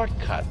a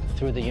shortcut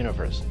through the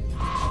universe.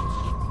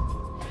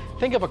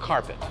 Think of a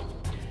carpet.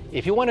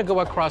 If you want to go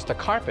across the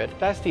carpet,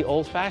 that's the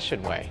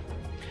old-fashioned way.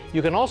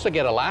 You can also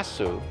get a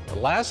lasso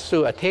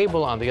a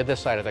table on the other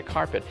side of the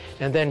carpet,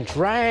 and then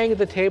drag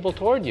the table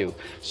toward you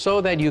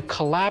so that you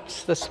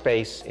collapse the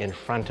space in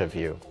front of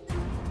you.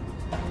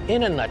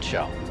 In a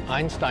nutshell,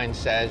 Einstein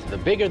says the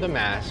bigger the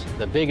mass,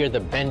 the bigger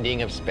the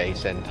bending of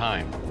space and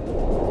time.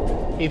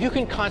 If you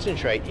can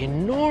concentrate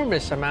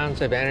enormous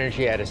amounts of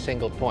energy at a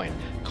single point,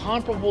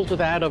 comparable to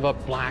that of a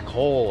black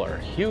hole or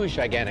a huge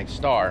gigantic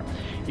star,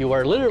 you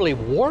are literally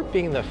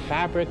warping the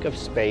fabric of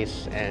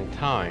space and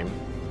time.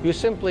 You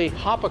simply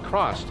hop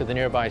across to the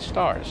nearby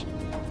stars.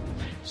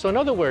 So in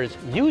other words,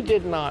 you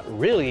did not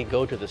really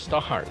go to the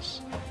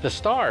stars. The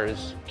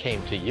stars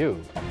came to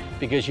you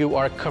because you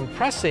are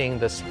compressing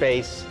the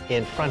space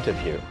in front of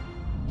you.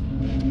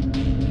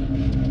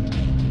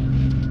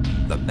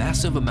 The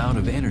massive amount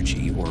of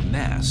energy or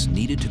mass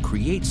needed to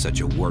create such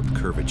a warped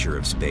curvature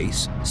of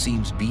space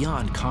seems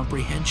beyond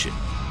comprehension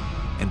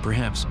and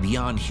perhaps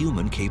beyond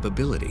human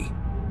capability.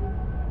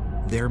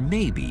 There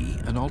may be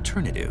an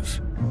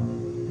alternative.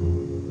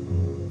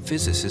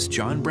 Physicist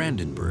John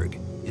Brandenburg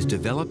is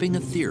developing a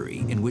theory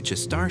in which a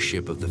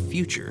starship of the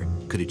future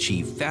could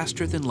achieve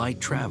faster-than-light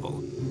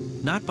travel,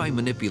 not by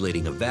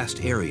manipulating a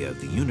vast area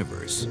of the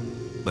universe,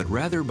 but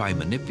rather by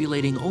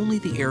manipulating only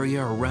the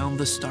area around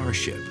the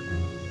starship.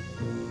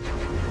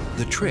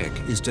 The trick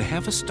is to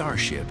have a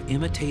starship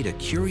imitate a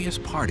curious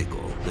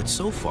particle that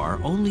so far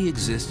only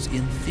exists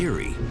in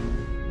theory.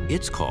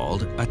 It's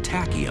called a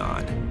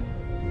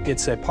tachyon.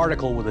 It's a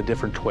particle with a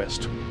different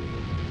twist.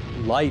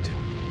 Light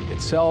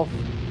itself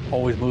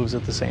always moves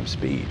at the same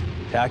speed.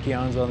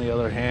 Tachyons, on the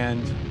other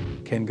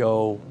hand, can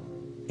go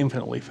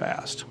infinitely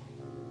fast.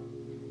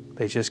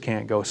 They just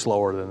can't go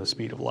slower than the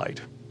speed of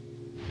light.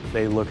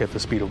 They look at the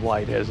speed of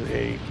light as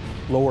a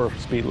lower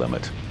speed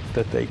limit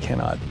that they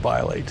cannot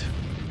violate.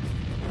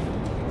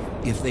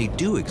 If they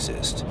do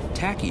exist,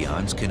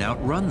 tachyons can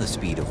outrun the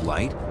speed of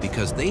light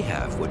because they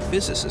have what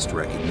physicists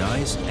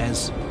recognize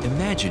as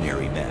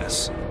imaginary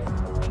mass.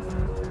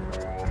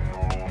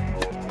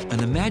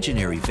 An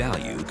imaginary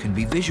value can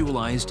be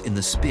visualized in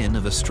the spin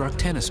of a struck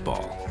tennis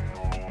ball.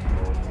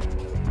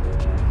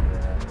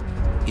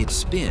 Its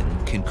spin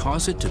can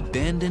cause it to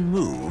bend and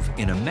move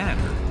in a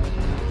manner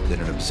that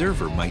an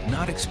observer might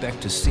not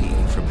expect to see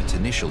from its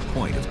initial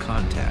point of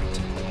contact.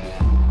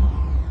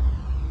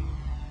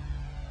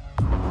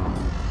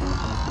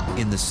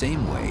 In the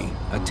same way,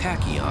 a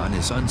tachyon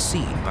is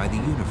unseen by the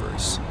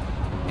universe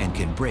and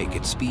can break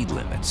its speed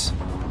limits.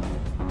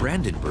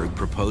 Brandenburg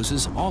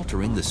proposes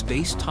altering the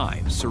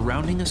space-time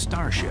surrounding a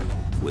starship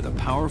with a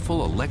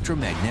powerful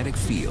electromagnetic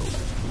field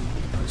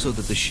so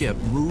that the ship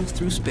moves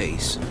through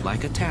space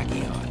like a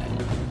tachyon.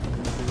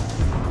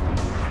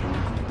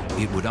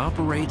 It would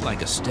operate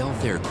like a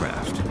stealth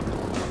aircraft,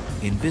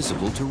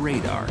 invisible to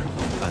radar,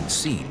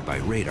 unseen by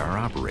radar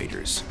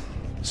operators.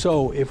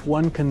 So if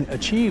one can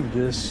achieve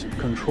this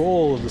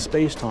control of the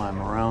space-time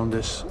around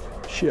this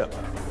ship,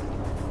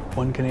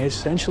 one can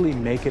essentially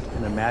make it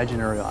an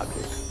imaginary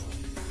object.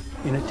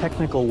 In a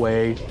technical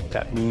way,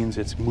 that means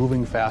it's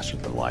moving faster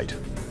than light.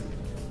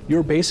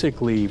 You're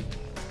basically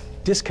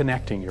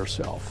disconnecting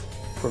yourself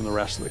from the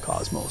rest of the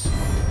cosmos.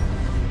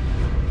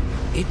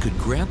 It could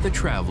grant the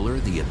traveler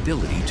the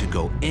ability to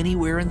go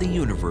anywhere in the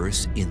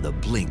universe in the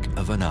blink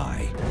of an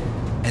eye,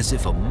 as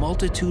if a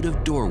multitude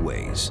of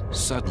doorways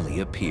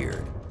suddenly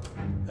appeared.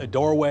 A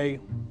doorway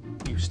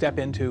you step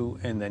into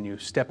and then you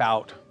step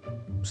out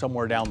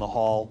somewhere down the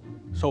hall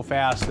so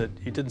fast that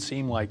it didn't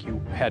seem like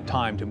you had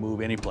time to move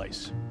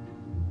anyplace.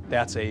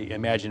 That's an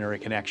imaginary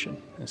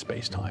connection in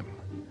space-time.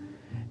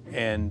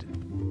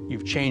 And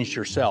you've changed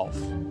yourself,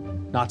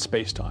 not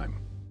space-time.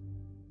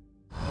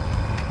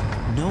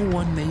 No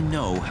one may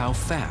know how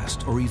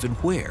fast or even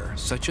where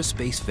such a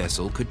space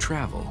vessel could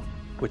travel.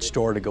 Which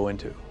door to go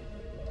into,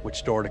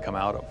 which door to come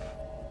out of.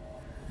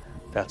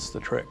 That's the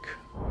trick.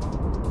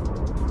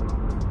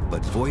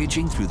 But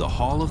voyaging through the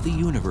Hall of the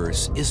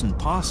Universe isn't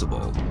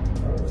possible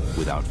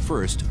without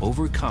first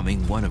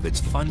overcoming one of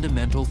its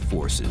fundamental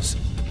forces,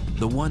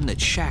 the one that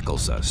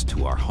shackles us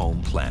to our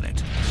home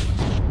planet.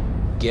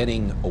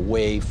 Getting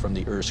away from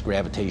the Earth's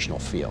gravitational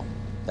field.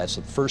 That's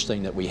the first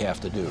thing that we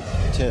have to do.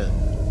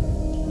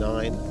 10,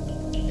 9,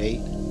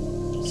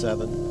 8,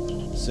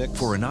 7, 6.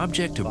 For an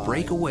object to 5,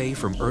 break away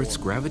from 4, Earth's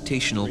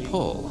gravitational 3,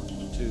 pull,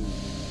 2,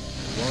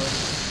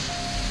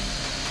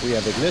 1. We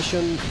have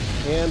ignition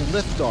and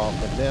liftoff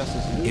of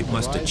NASA's New it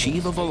must Horizons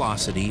achieve a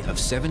velocity of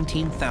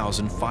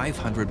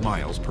 17,500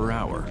 miles per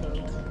hour.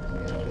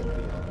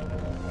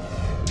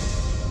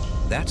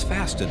 That's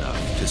fast enough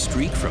to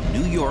streak from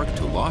New York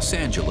to Los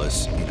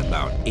Angeles in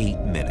about 8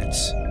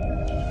 minutes.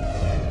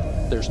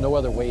 There's no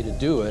other way to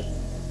do it,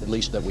 at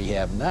least that we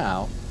have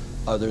now,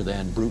 other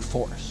than brute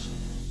force.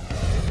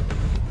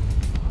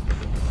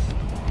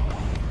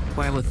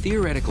 While a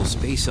theoretical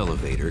space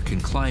elevator can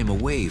climb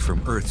away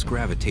from Earth's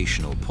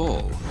gravitational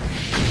pull,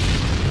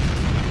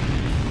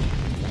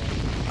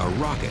 a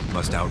rocket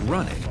must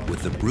outrun it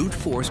with the brute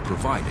force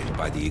provided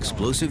by the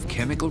explosive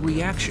chemical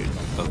reaction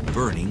of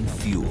burning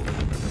fuel.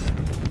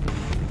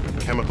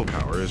 Chemical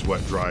power is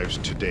what drives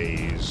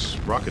today's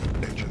rocket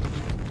engine.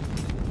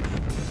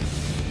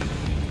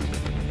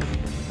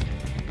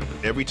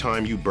 Every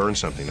time you burn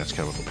something, that's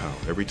chemical power.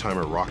 Every time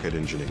a rocket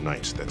engine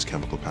ignites, that's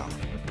chemical power.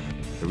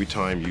 Every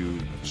time you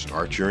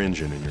start your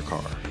engine in your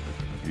car,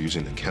 you're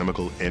using the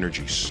chemical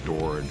energy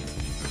stored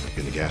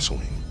in the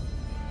gasoline.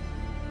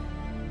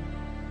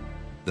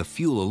 The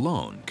fuel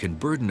alone can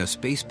burden a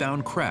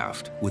spacebound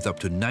craft with up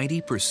to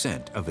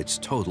 90% of its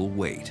total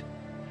weight.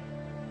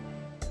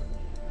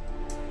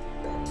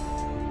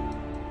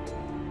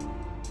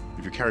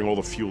 If you're carrying all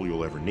the fuel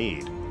you'll ever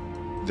need,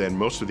 then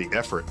most of the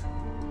effort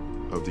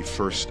of the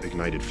first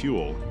ignited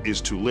fuel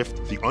is to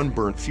lift the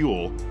unburnt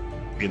fuel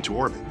into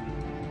orbit.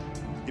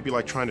 It'd be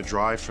like trying to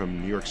drive from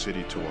New York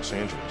City to Los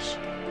Angeles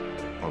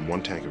on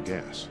one tank of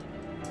gas.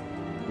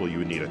 Well, you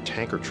would need a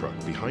tanker truck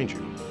behind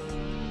you.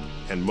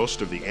 And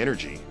most of the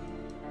energy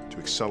to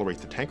accelerate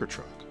the tanker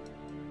truck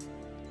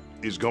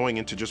is going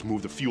in to just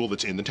move the fuel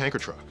that's in the tanker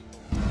truck.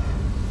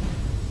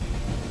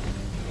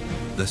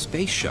 The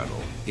space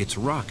shuttle, its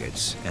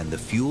rockets, and the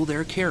fuel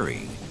they're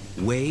carrying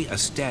weigh a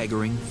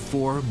staggering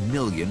 4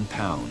 million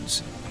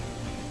pounds.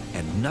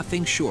 And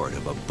nothing short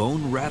of a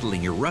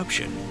bone-rattling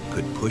eruption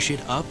could push it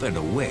up and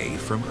away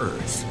from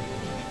Earth.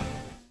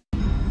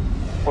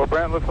 Well,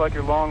 Brent, looks like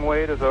your long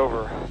wait is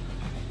over.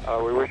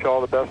 We wish you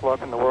all the best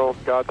luck in the world.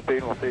 Godspeed,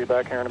 and we'll see you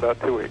back here in about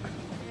 2 weeks.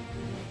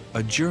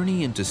 A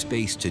journey into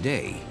space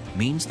today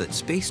means that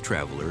space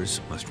travelers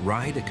must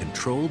ride a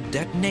controlled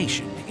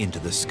detonation into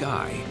the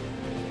sky.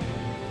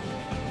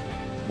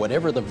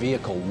 Whatever the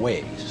vehicle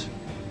weighs,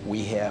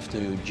 we have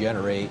to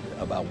generate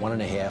about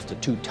 1.5 to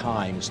 2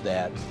 times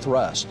that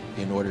thrust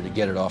in order to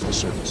get it off the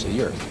surface of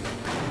the Earth.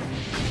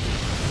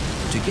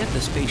 To get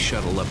the space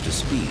shuttle up to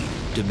speed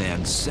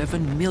demands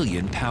 7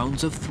 million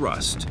pounds of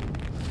thrust.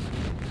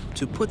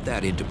 To put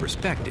that into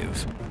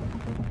perspective,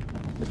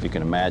 if you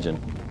can imagine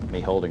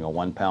me holding a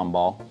 1-pound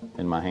ball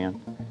in my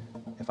hand,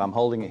 if I'm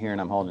holding it here and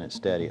I'm holding it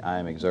steady, I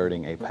am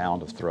exerting a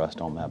pound of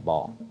thrust on that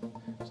ball.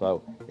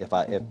 So if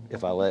I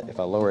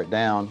lower it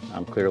down,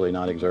 I'm clearly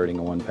not exerting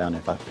a 1 pound.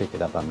 If I pick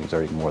it up, I'm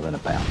exerting more than a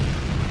pound.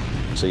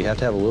 So you have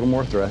to have a little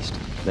more thrust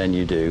than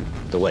you do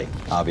the weight,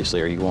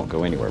 obviously, or you won't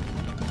go anywhere.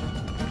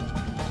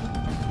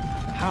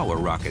 How a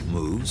rocket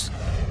moves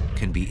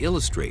can be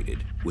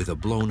illustrated with a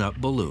blown-up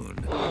balloon.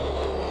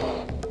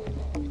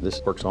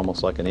 This works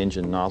almost like an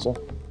engine nozzle.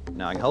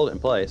 Now I can hold it in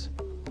place,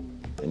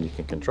 and you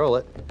can control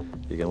it.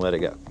 You can let it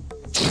go.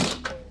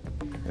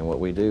 And what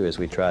we do is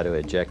we try to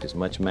eject as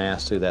much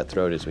mass through that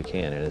throat as we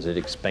can. And as it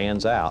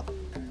expands out,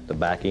 the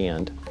back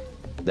end,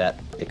 that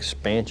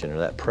expansion or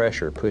that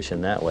pressure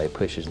pushing that way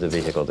pushes the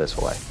vehicle this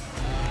way.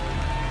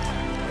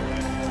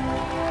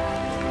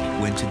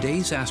 When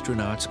today's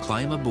astronauts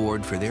climb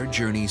aboard for their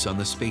journeys on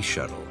the space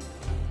shuttle,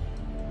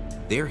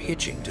 they're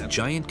hitching to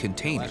giant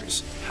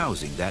containers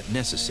housing that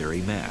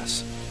necessary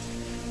mass.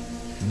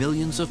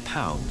 Millions of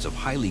pounds of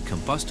highly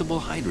combustible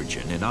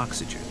hydrogen and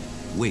oxygen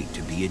wait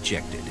to be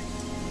ejected.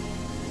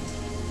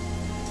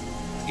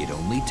 It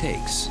only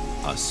takes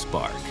a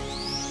spark.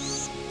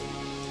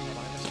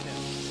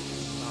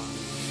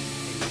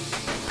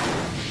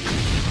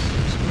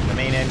 The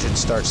main engine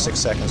starts 6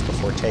 seconds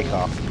before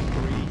takeoff.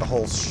 The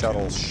whole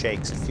shuttle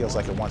shakes. It feels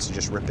like it wants to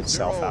just rip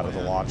itself out of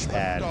the launch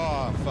pad.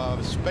 Off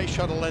of Space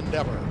Shuttle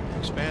Endeavour,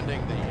 expanding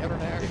the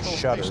International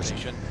Space Space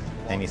Station.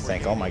 And you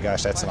think, oh my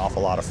gosh, that's an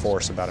awful lot of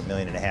force, about 1.5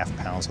 million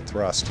pounds of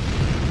thrust.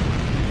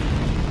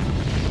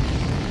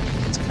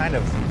 It's kind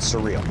of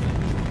surreal.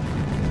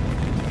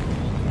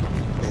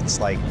 It's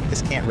like,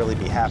 this can't really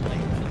be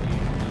happening.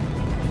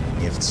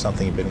 It's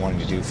something you've been wanting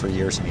to do for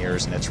years and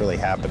years, and it's really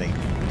happening.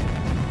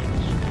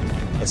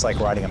 It's like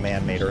riding a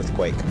man-made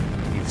earthquake.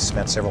 You've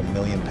spent several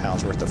million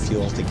pounds worth of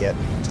fuel to get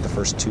to the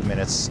first 2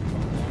 minutes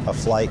of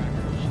flight,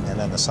 and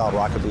then the solid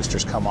rocket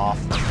boosters come off.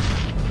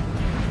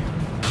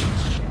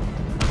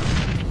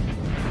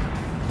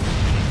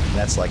 And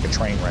that's like a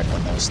train wreck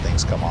when those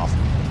things come off.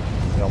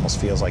 It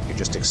almost feels like you're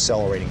just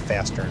accelerating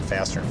faster and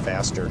faster and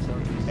faster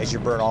as you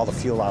burn all the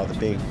fuel out of the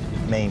big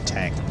main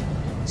tank.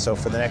 So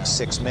for the next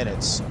 6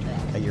 minutes,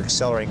 you're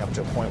accelerating up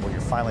to a point where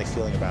you're finally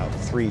feeling about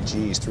 3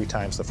 Gs, 3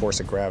 times the force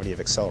of gravity of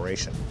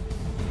acceleration.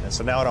 And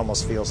so now it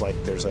almost feels like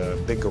there's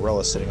a big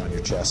gorilla sitting on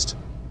your chest.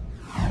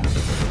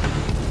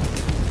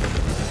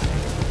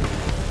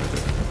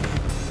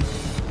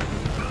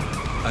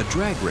 A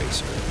drag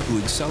racer who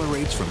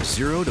accelerates from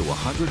 0 to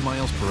 100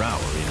 miles per hour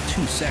in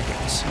 2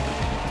 seconds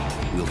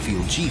will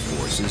feel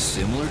G-forces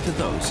similar to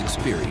those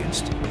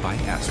experienced by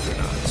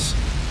astronauts.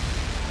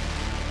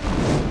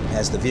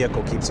 As the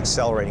vehicle keeps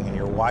accelerating and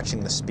you're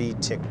watching the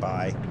speed tick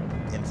by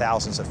in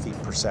thousands of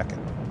feet per second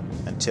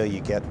until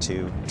you get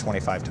to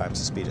 25 times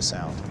the speed of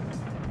sound.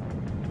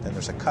 Then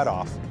there's a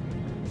cutoff,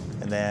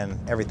 and then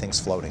everything's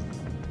floating.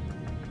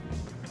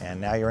 And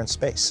now you're in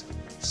space.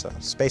 So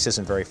space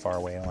isn't very far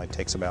away. It only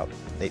takes about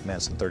 8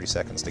 minutes and 30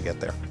 seconds to get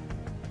there.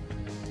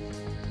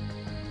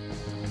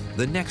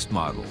 The next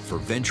model for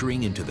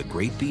venturing into the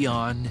great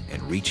beyond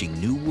and reaching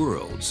new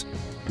worlds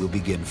will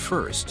begin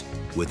first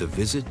with a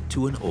visit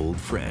to an old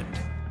friend.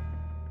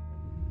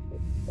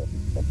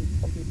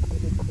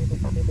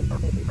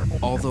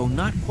 Although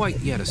not quite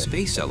yet a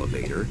space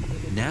elevator,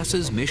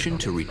 NASA's mission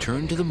to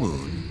return to the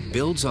moon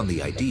builds on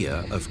the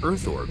idea of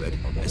Earth orbit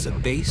as a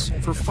base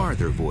for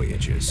farther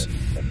voyages.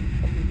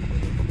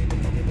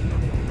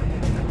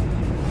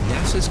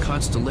 NASA's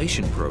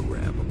Constellation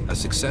program, a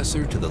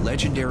successor to the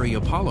legendary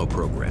Apollo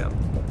program,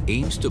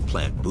 aims to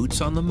plant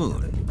boots on the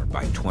moon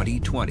by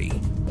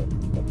 2020.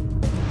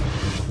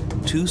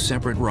 2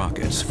 separate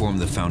rockets form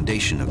the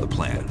foundation of the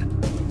plan.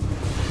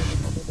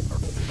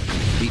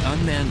 The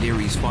unmanned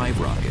Ares 5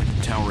 rocket,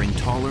 towering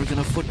taller than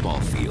a football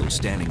field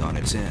standing on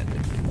its end,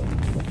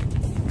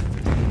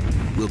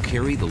 will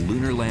carry the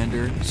lunar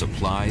lander,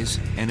 supplies,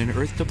 and an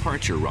Earth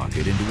departure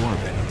rocket into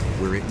orbit,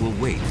 where it will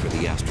wait for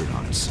the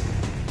astronauts.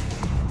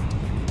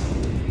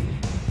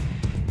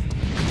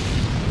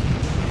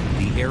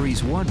 The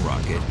Ares 1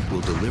 rocket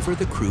will deliver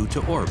the crew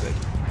to orbit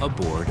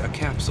aboard a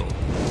capsule.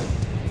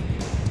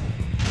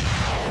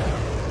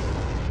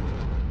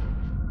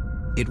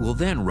 It will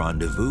then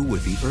rendezvous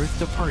with the Earth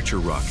departure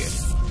rocket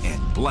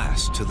and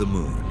blast to the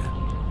moon.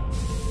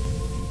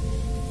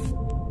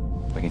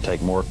 We can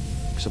take more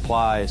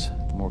supplies,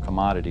 more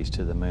commodities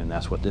to the moon.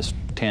 That's what this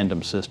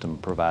tandem system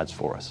provides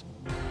for us.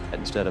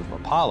 Instead of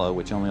Apollo,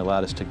 which only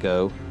allowed us to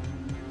go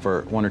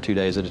for 1 or 2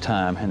 days at a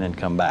time and then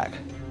come back.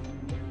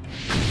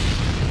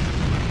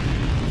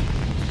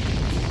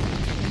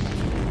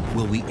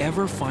 Will we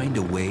ever find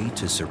a way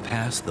to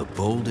surpass the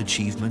bold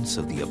achievements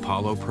of the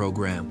Apollo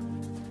program?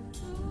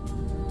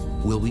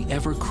 Will we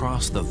ever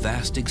cross the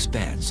vast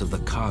expanse of the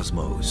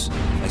cosmos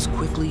as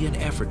quickly and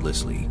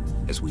effortlessly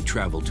as we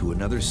travel to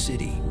another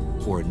city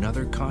or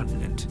another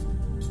continent?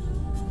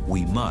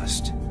 We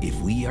must if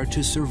we are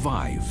to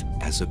survive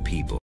as a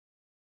people.